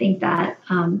triptans. And I think that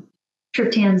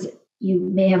triptans, you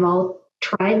may have all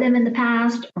tried them in the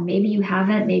past, or maybe you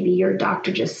haven't. Maybe your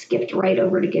doctor just skipped right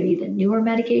over to give you the newer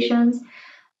medications.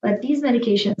 But these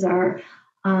medications are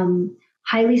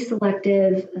highly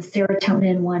selective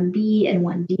serotonin 1B and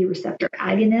 1D receptor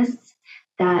agonists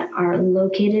that are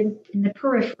located in the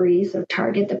periphery, so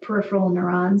target the peripheral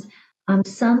neurons.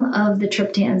 Some of the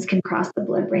triptans can cross the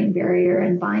blood-brain barrier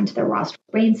and bind to the rostral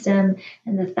brainstem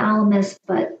and the thalamus,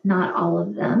 but not all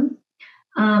of them.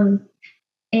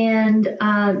 And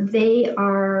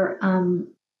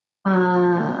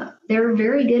they're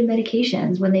very good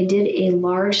medications. When they did a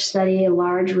large study, a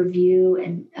large review,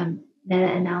 and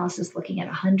meta-analysis looking at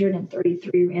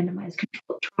 133 randomized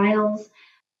controlled trials,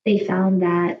 they found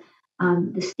that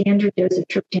the standard dose of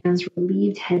triptans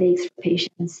relieved headaches for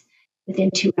patients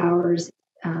within 2 hours,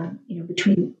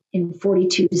 between in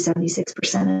 42 to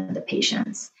 76% of the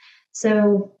patients.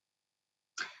 So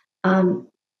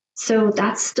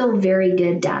that's still very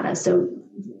good data. So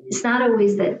it's not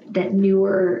always that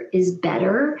newer is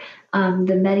better.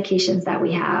 The medications that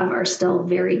we have are still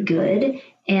very good,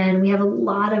 and we have a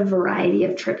lot of variety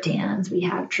of triptans. We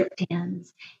have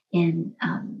triptans in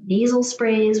nasal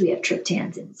sprays. We have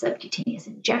triptans in subcutaneous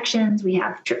injections. We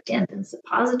have triptans in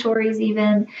suppositories,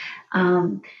 even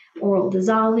oral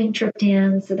dissolving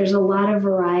triptans. So there's a lot of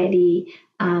variety.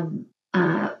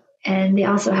 And they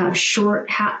also have short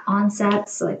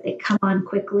onsets, so like they come on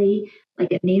quickly.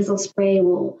 Like a nasal spray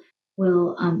will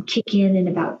kick in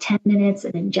about 10 minutes.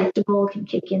 An injectable can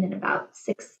kick in about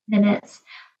 6 minutes.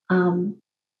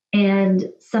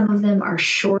 And some of them are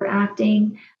short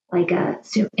acting, like a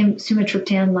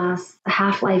sumatriptan lasts, the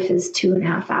half-life is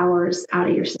 2.5 hours out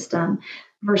of your system,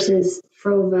 versus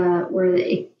Frova, where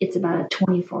it's about a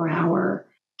 24-hour,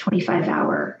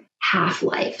 25-hour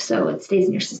half-life. So it stays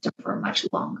in your system for a much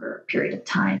longer period of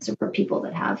time. So for people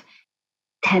that have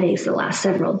headaches that last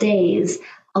several days,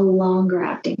 a longer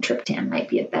acting triptan might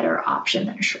be a better option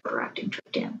than a shorter acting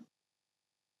triptan.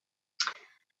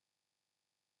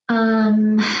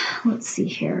 Let's see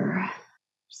here.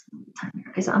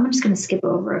 Okay, so I'm just going to skip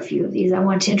over a few of these. I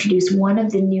want to introduce one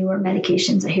of the newer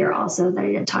medications here also that I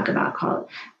didn't talk about, called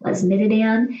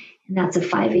lasmiditan, and that's a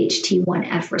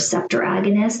 5-HT1F receptor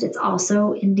agonist. It's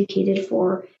also indicated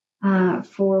for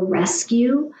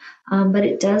rescue, but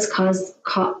it does cross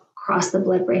the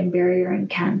blood-brain barrier and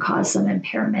can cause some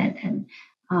impairment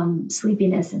and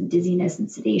sleepiness and dizziness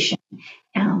and sedation.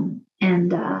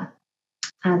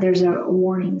 There's a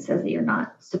warning that says that you're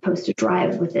not supposed to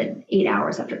drive within 8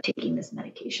 hours after taking this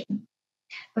medication.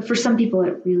 But for some people,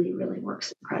 it really, really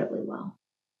works incredibly well.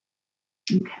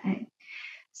 Okay.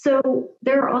 So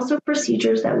there are also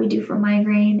procedures that we do for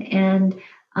migraine, and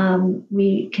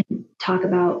we can talk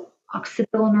about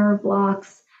occipital nerve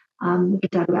blocks. We can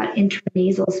talk about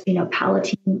intranasal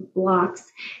sphenopalatine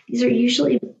blocks. These are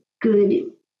usually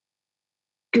good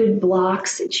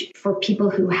blocks for people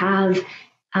who have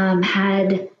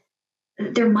had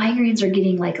their migraines are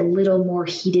getting like a little more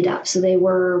heated up. So they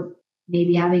were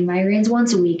maybe having migraines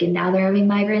once a week, and now they're having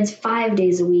migraines 5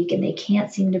 days a week, and they can't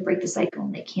seem to break the cycle,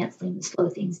 and they can't seem to slow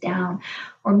things down.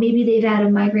 Or maybe they've had a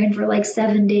migraine for like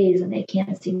 7 days and they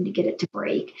can't seem to get it to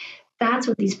break. That's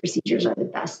what these procedures are the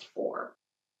best for.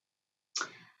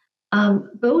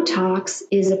 Botox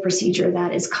is a procedure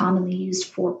that is commonly used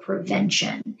for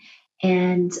prevention.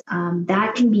 And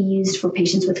that can be used for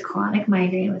patients with chronic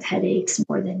migraine with headaches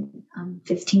more than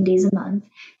 15 days a month.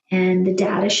 And the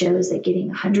data shows that getting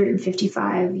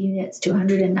 155 units to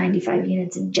 195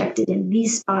 units injected in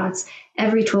these spots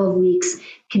every 12 weeks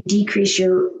can decrease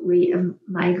your rate of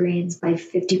migraines by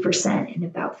 50% in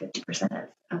about 50%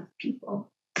 of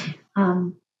people.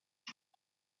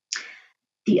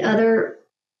 The other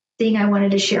thing I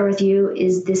wanted to share with you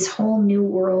is this whole new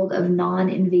world of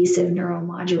non-invasive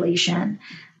neuromodulation.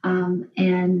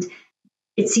 And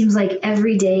it seems like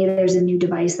every day there's a new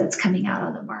device that's coming out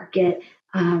on the market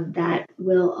that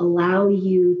will allow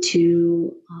you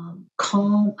to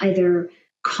either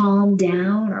calm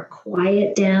down or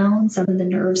quiet down some of the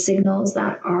nerve signals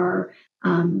that are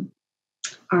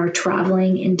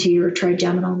traveling into your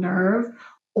trigeminal nerve.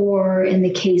 Or in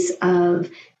the case of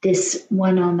this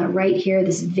one on the right here,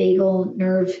 this vagal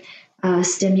nerve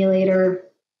stimulator,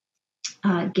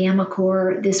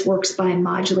 GammaCore, this works by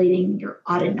modulating your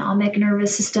autonomic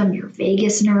nervous system, your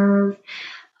vagus nerve.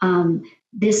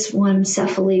 This one,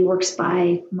 Cephaly, works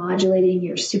by modulating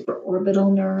your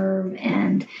supraorbital nerve,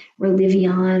 and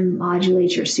Relivion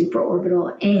modulates your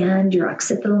supraorbital and your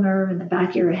occipital nerve in the back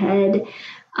of your head.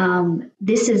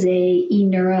 This is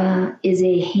eNeura is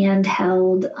a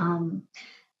handheld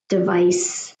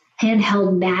device,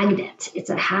 handheld magnet. It's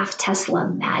a half Tesla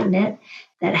magnet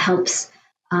that helps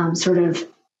sort of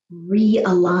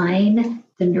realign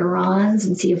the neurons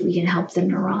and see if we can help the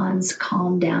neurons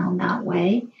calm down that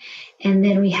way. And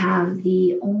then we have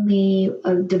the only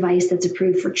device that's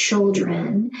approved for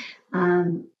children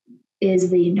is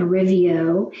the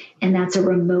Nerivio, and that's a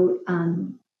remote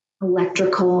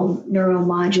electrical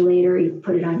neuromodulator. You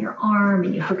put it on your arm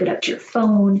and you hook it up to your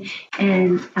phone.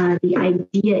 And the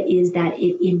idea is that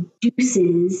it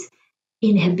induces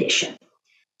inhibition.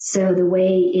 So the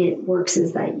way it works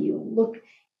is that you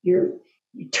you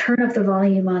turn up the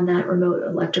volume on that remote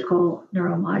electrical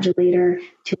neuromodulator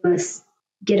to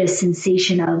get a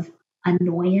sensation of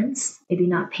annoyance, maybe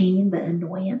not pain, but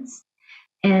annoyance.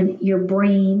 And your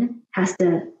brain has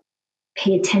to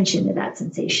pay attention to that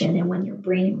sensation. And when your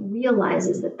brain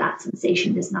realizes that that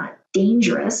sensation is not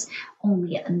dangerous,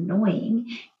 only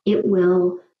annoying, it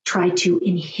will try to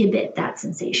inhibit that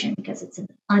sensation because it's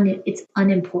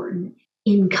unimportant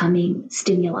incoming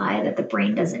stimuli that the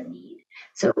brain doesn't need.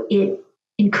 So it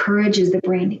encourages the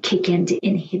brain to kick into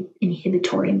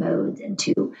inhibitory modes and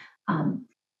to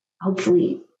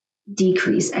hopefully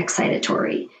decrease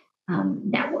excitatory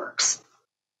networks.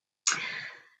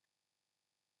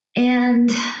 And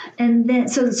then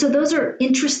so those are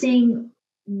interesting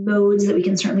modes that we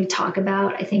can certainly talk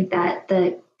about. I think that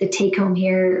the take home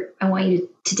here I want you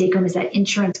to take home is that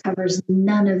insurance covers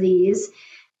none of these.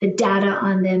 The data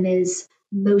on them is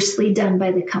mostly done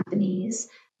by the companies,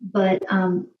 but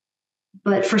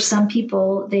for some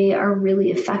people they are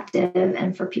really effective,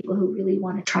 and for people who really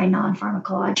want to try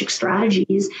non-pharmacologic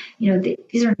strategies,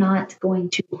 these are not going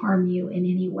to harm you in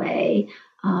any way,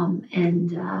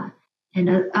 and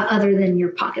other than your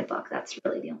pocketbook, that's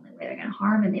really the only way they're going to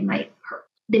harm, and they might hurt.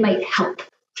 They might help,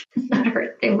 not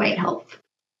hurt. They might help.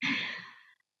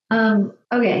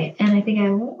 Okay, and I think I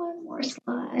have one more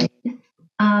slide.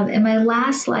 And my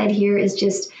last slide here is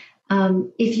just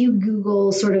if you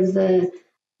Google sort of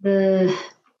the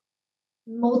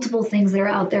multiple things that are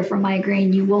out there for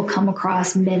migraine, you will come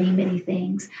across many, many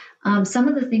things. Some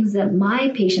of the things that my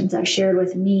patients have shared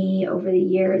with me over the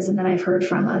years and that I've heard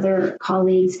from other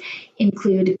colleagues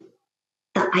include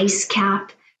the ice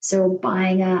cap. So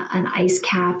buying an ice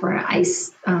cap or an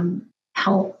ice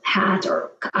hat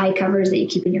or eye covers that you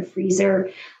keep in your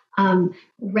freezer.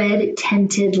 Red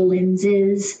tinted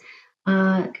lenses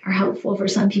are helpful for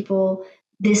some people.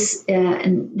 This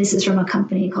is from a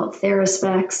company called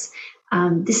TheraSpecs.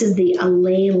 This is the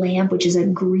Allay lamp, which is a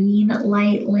green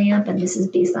light lamp, and this is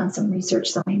based on some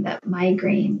research showing that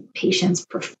migraine patients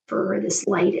prefer this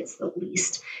light. It's the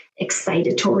least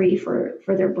excitatory for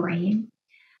their brain.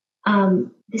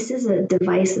 This is a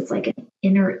device that's like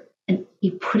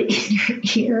you put it in your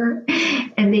ear,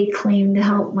 and they claim to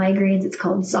help migraines. It's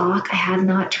called Zoc. I have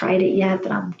not tried it yet,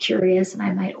 but I'm curious, and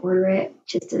I might order it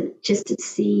just to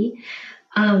see.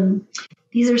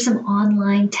 These are some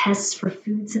online tests for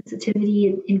food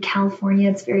sensitivity. In California,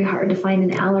 it's very hard to find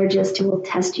an allergist who will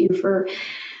test you for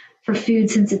food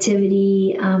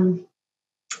sensitivity and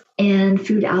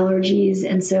food allergies.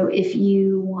 And so if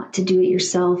you want to do it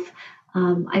yourself,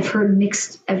 I've heard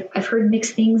mixed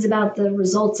things about the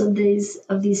results of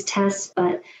these tests,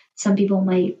 but some people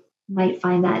might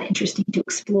find that interesting to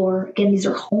explore. Again, these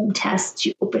are home tests.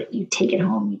 You open it, you take it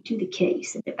home, you do the kit, you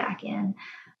send it back in.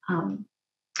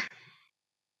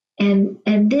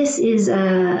 And this is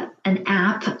an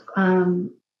app.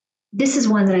 This is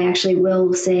one that I actually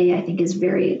will say I think is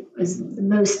the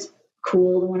most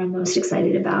cool, the one I'm most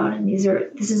excited about. And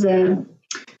this is the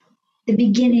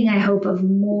beginning, I hope, of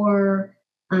more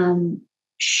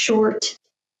short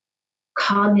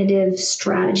cognitive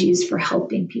strategies for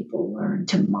helping people learn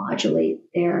to modulate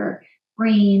their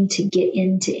brain, to get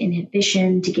into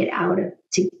inhibition, to get out of,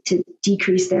 to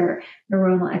decrease their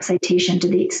neuronal excitation to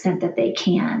the extent that they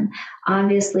can.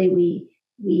 Obviously,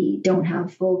 we don't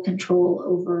have full control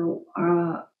over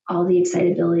all the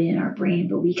excitability in our brain,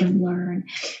 but we can learn,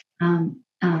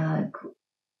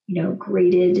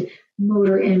 graded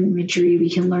motor imagery. We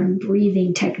can learn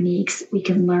breathing techniques. We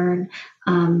can learn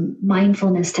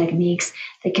mindfulness techniques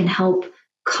that can help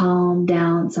calm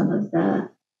down some of the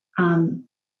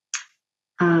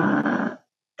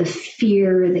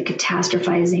fear, the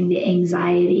catastrophizing, the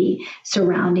anxiety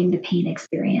surrounding the pain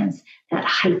experience that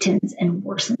heightens and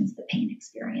worsens the pain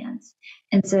experience.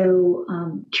 And so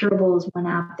Curable is one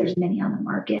app. There's many on the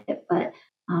market, but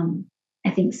I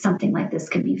think something like this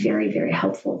can be very, very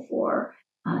helpful for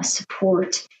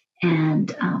support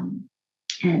and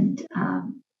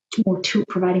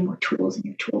providing more tools in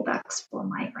your toolbox for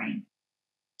migraine.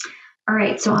 All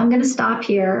right, so I'm going to stop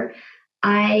here.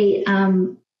 I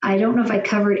don't know if I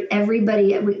covered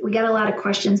everybody. We got a lot of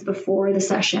questions before the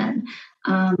session.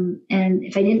 And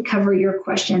if I didn't cover your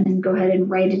question, then go ahead and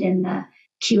write it in the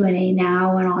Q&A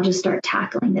now, and I'll just start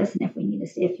tackling this. And if we need to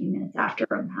stay a few minutes after,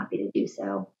 I'm happy to do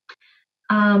so.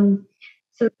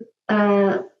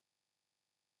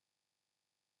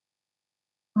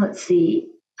 Let's see.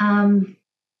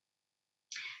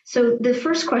 So the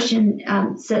first question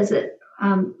says that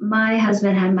my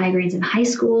husband had migraines in high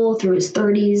school through his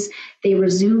 30s. They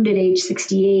resumed at age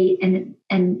 68,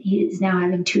 and he is now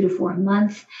having 2 to 4 a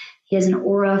month. He has an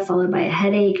aura followed by a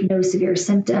headache, no severe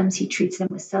symptoms. He treats them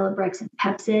with Celebrex and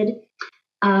Pepcid.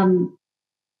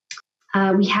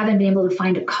 We haven't been able to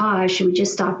find a cause. Should we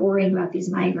just stop worrying about these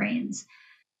migraines?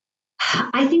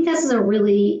 I think this is a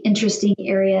really interesting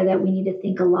area that we need to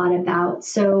think a lot about.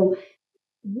 So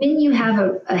when you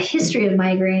have a history of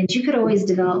migraines, you could always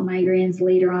develop migraines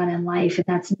later on in life, and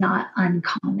that's not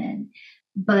uncommon.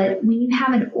 But when you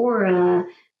have an aura,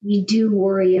 we do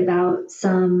worry about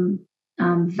some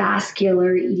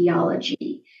vascular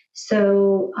etiology.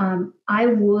 So I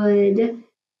would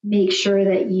make sure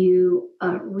that you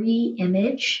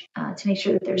re-image to make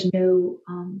sure that there's no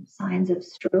signs of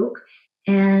stroke.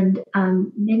 And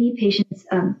many patients,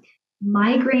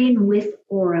 migraine with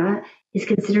aura is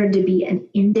considered to be an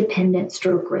independent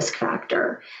stroke risk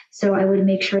factor. So I would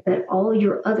make sure that all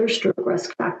your other stroke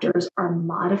risk factors are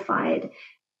modified.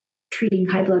 Treating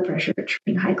high blood pressure,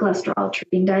 treating high cholesterol,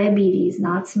 treating diabetes,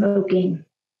 not smoking.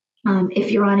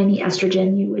 If you're on any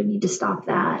estrogen, you would need to stop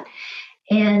that.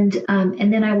 And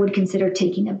then I would consider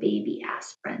taking a baby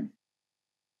aspirin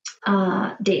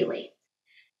daily.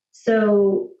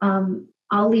 So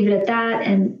I'll leave it at that.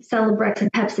 And Celebrex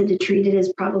and Pepcid to treat it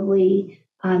is probably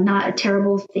not a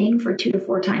terrible thing for 2 to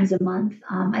 4 times a month.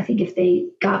 I think if they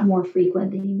got more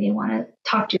frequent, then you may want to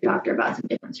talk to your doctor about some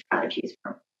different strategies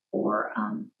for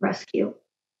rescue.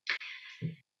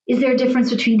 Is there a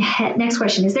difference between next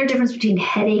question, is there a difference between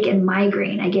headache and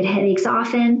migraine? I get headaches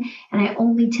often, and I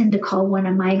only tend to call one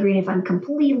a migraine if I'm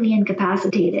completely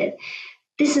incapacitated.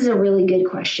 This is a really good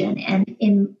question.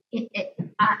 And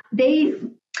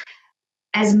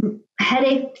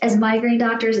as migraine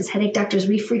doctors, as headache doctors,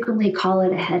 we frequently call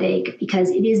it a headache because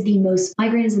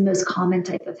migraine is the most common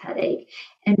type of headache.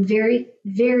 And very,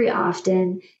 very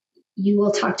often you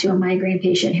will talk to a migraine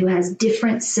patient who has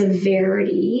different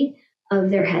severity of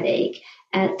their headache.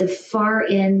 At the far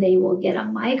end, they will get a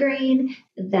migraine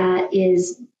that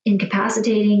is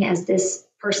incapacitating, as this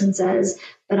person says,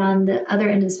 but on the other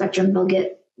end of the spectrum, they'll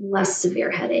get less severe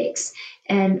headaches.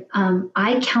 And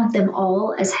I count them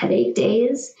all as headache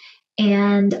days,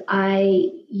 and I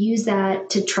use that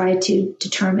to try to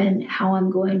determine how I'm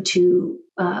going to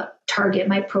target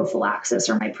my prophylaxis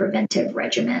or my preventive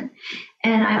regimen.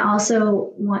 And I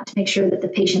also want to make sure that the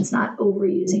patient's not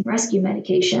overusing rescue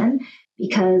medication,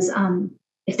 because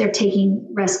if they're taking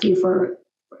rescue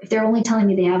if they're only telling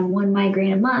me they have 1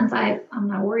 migraine a month, I'm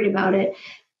not worried about it.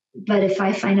 But if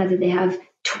I find out that they have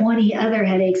 20 other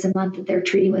headaches a month that they're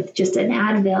treating with just an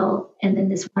Advil and then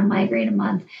this 1 migraine a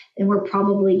month, then we're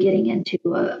probably getting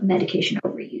into a medication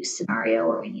overuse scenario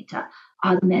where we need to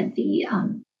augment the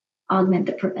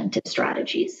preventive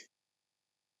strategies.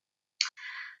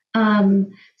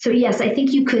 So yes, I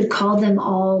think you could call them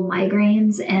all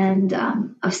migraines and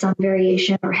of some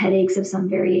variation, or headaches of some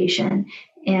variation,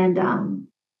 and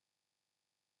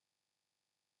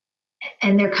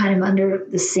they're kind of under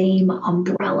the same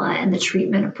umbrella, and the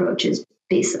treatment approach is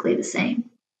basically the same.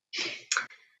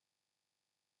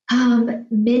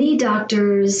 Many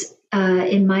doctors,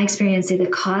 in my experience, say the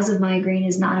cause of migraine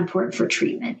is not important for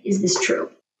treatment. Is this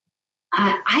true?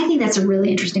 I think that's a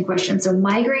really interesting question. So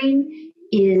migraine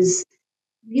is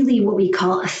really what we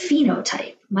call a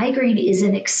phenotype. Migraine is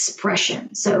an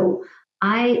expression. So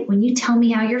when you tell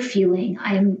me how you're feeling,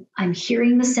 I'm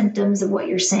hearing the symptoms of what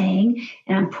you're saying,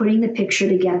 and I'm putting the picture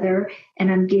together, and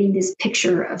I'm getting this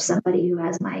picture of somebody who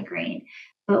has migraine.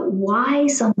 But why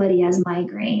somebody has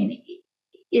migraine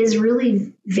is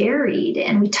really varied,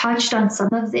 and we touched on some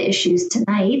of the issues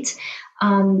tonight.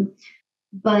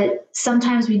 But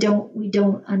sometimes we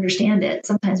don't understand it.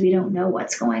 Sometimes we don't know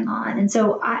what's going on. And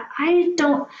so I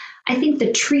think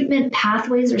the treatment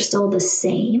pathways are still the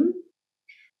same,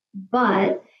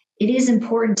 but it is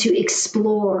important to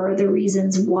explore the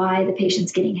reasons why the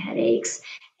patient's getting headaches.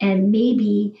 And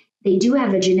maybe they do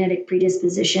have a genetic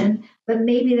predisposition, but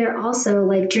maybe they're also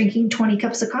like drinking 20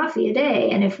 cups of coffee a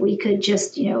day. And if we could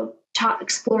just,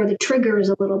 explore the triggers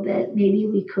a little bit, maybe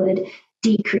we could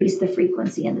decrease the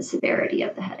frequency and the severity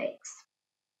of the headaches.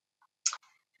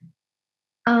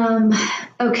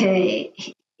 Okay.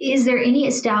 Is there any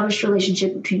established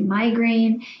relationship between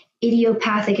migraine,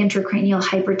 idiopathic intracranial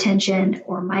hypertension,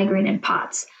 or migraine and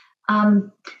POTS?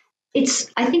 I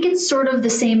think it's sort of the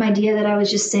same idea that I was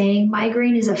just saying.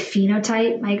 Migraine is a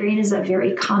phenotype. Migraine is a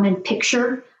very common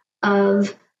picture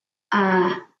of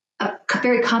a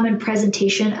very common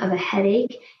presentation of a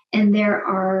headache. And there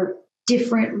are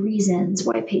different reasons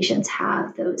why patients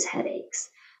have those headaches.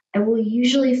 I will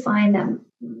usually find that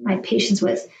my patients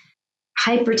with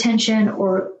hypertension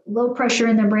or low pressure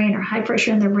in their brain, or high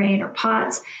pressure in their brain, or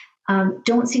POTS,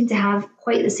 don't seem to have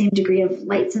quite the same degree of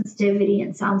light sensitivity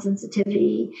and sound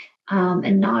sensitivity.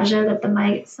 and nausea that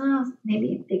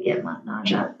maybe they get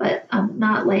nausea, but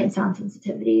not light and sound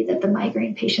sensitivity that the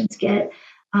migraine patients get.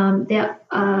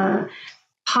 POTS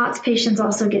patients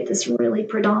also get this really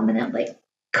predominant, like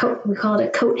we call it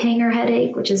a coat hanger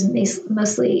headache, which is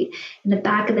mostly in the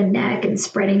back of the neck and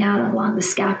spreading out along the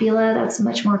scapula. That's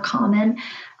much more common.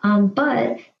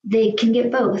 But they can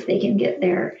get both. They can get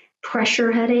their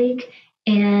pressure headache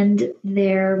and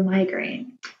their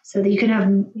migraine. So that you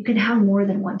can have more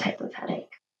than one type of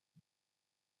headache.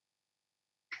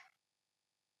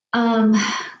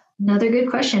 Another good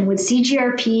question. Would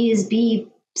CGRPs be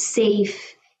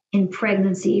safe in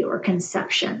pregnancy or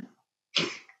conception?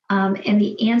 And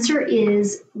the answer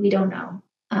is we don't know.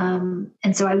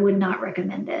 And so I would not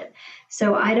recommend it.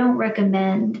 So I don't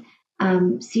recommend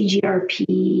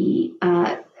CGRP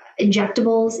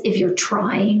injectables if you're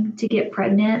trying to get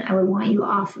pregnant. I would want you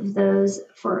off of those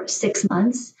for 6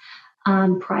 months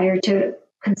prior to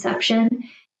conception.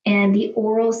 And the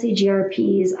oral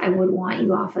CGRPs, I would want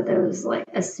you off of those like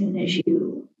as soon as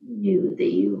you knew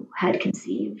that you had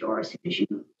conceived, or as soon as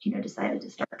you decided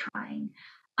to start trying.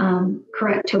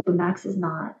 Correct Topamax is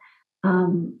not.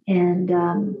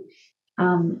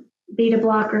 Beta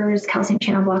blockers, calcium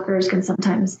channel blockers can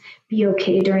sometimes be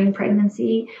okay during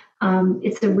pregnancy.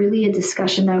 It's really a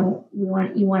discussion that you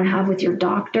want to have with your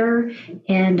doctor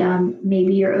and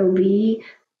maybe your OB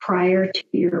prior to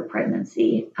your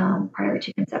pregnancy, prior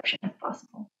to conception if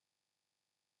possible.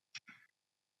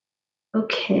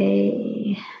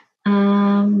 Okay.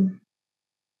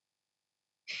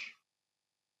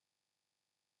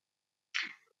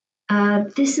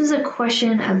 This is a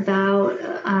question about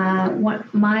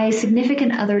what my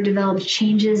significant other developed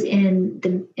changes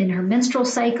in her menstrual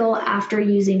cycle after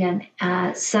using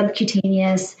a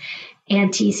subcutaneous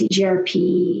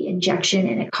anti-CGRP injection,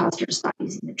 and it caused her to stop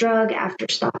using the drug. After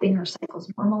stopping, her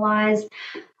cycles normalized.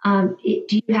 Do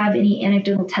you have any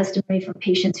anecdotal testimony from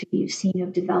patients who you've seen who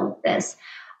have developed this?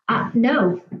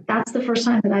 No, that's the first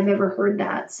time that I've ever heard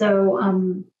that. So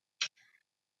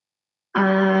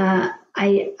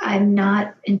I'm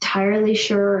not entirely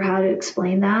sure how to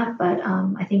explain that, but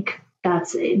I think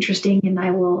that's interesting, and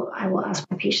I will ask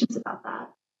my patients about that.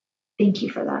 Thank you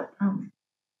for that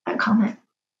comment.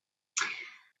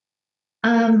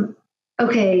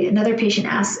 Okay, another patient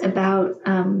asks about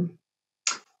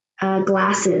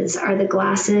glasses. Are the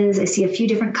glasses? I see a few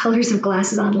different colors of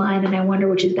glasses online, and I wonder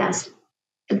which is best.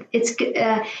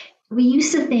 We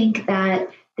used to think that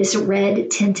this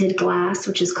red tinted glass,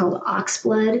 which is called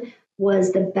oxblood,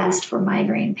 was the best for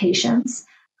migraine patients.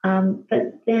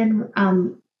 But then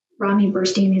Rami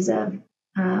Burstein, who's a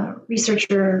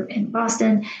researcher in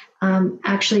Boston,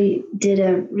 actually did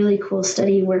a really cool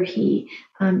study where he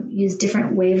used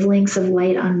different wavelengths of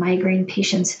light on migraine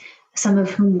patients, some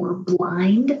of whom were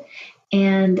blind,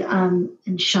 and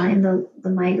shine the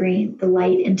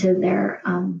light into their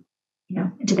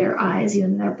into their eyes,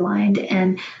 even though they're blind.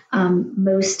 And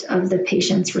most of the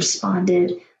patients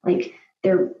responded like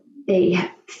they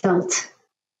felt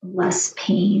less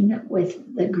pain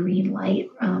with the green light.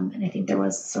 And I think there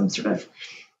was some sort of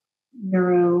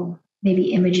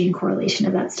maybe imaging correlation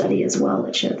of that study as well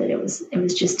that showed that it was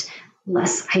just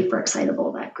less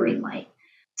hyperexcitable, that green light.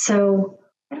 So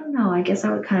I don't know. I guess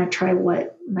I would kind of try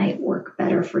what might work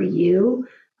better for you.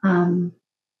 But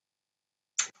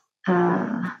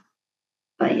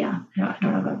yeah, I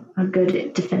don't have a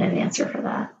good definitive answer for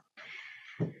that.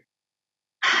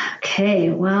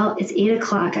 Okay, well, it's 8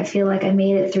 o'clock. I feel like I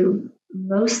made it through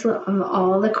most of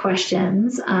all the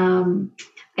questions.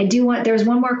 There's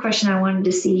one more question I wanted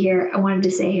to say here.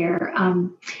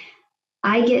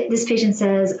 This patient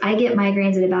says, I get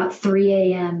migraines at about 3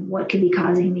 a.m. What could be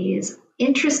causing these?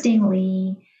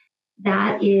 Interestingly,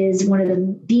 that is one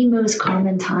of the most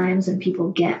common times when people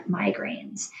get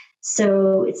migraines.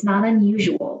 So it's not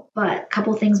unusual, but a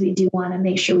couple things we do want to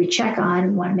make sure we check on.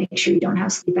 We want to make sure you don't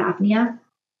have sleep apnea.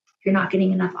 If you're not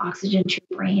getting enough oxygen to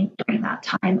your brain during that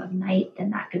time of night, then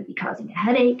that could be causing a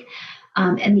headache.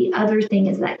 And the other thing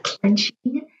is that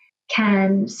clenching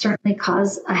can certainly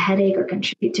cause a headache or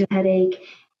contribute to a headache.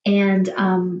 And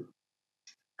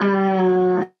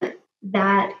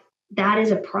that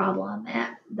is a problem.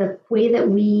 The way that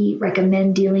we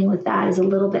recommend dealing with that is a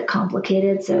little bit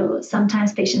complicated. So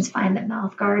sometimes patients find that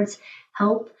mouth guards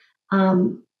help,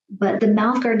 but the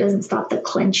mouth guard doesn't stop the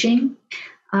clenching.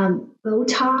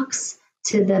 Botox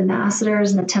to the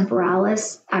masseters and the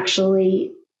temporalis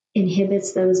actually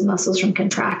inhibits those muscles from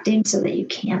contracting so that you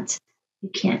can't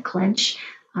clench.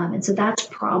 And so that's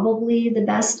probably the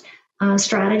best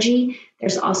strategy.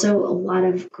 There's also a lot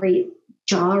of great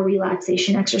jaw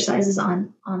relaxation exercises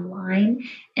online,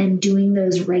 and doing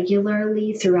those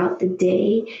regularly throughout the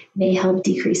day may help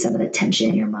decrease some of the tension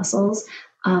in your muscles.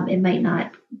 It might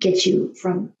not get you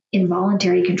from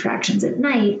involuntary contractions at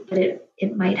night, but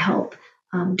it might help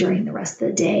during the rest of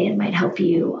the day, and might help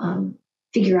you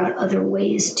figure out other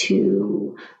ways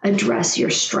to address your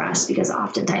stress, because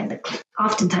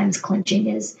oftentimes clenching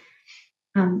is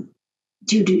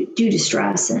due to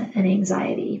stress and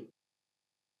anxiety.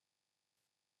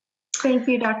 Thank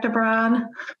you, Dr. Barad.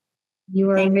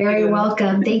 You are very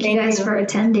welcome. Thank you guys for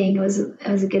attending. It was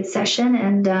a good session,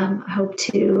 and I hope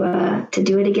to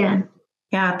do it again.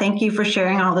 Yeah, thank you for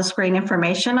sharing all this great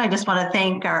information. I just want to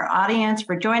thank our audience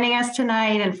for joining us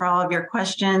tonight and for all of your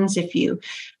questions. If you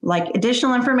like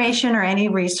additional information or any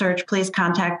research, please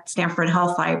contact Stanford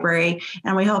Health Library,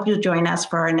 and we hope you'll join us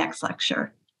for our next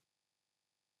lecture.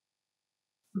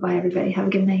 Bye, everybody. Have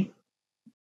a good night.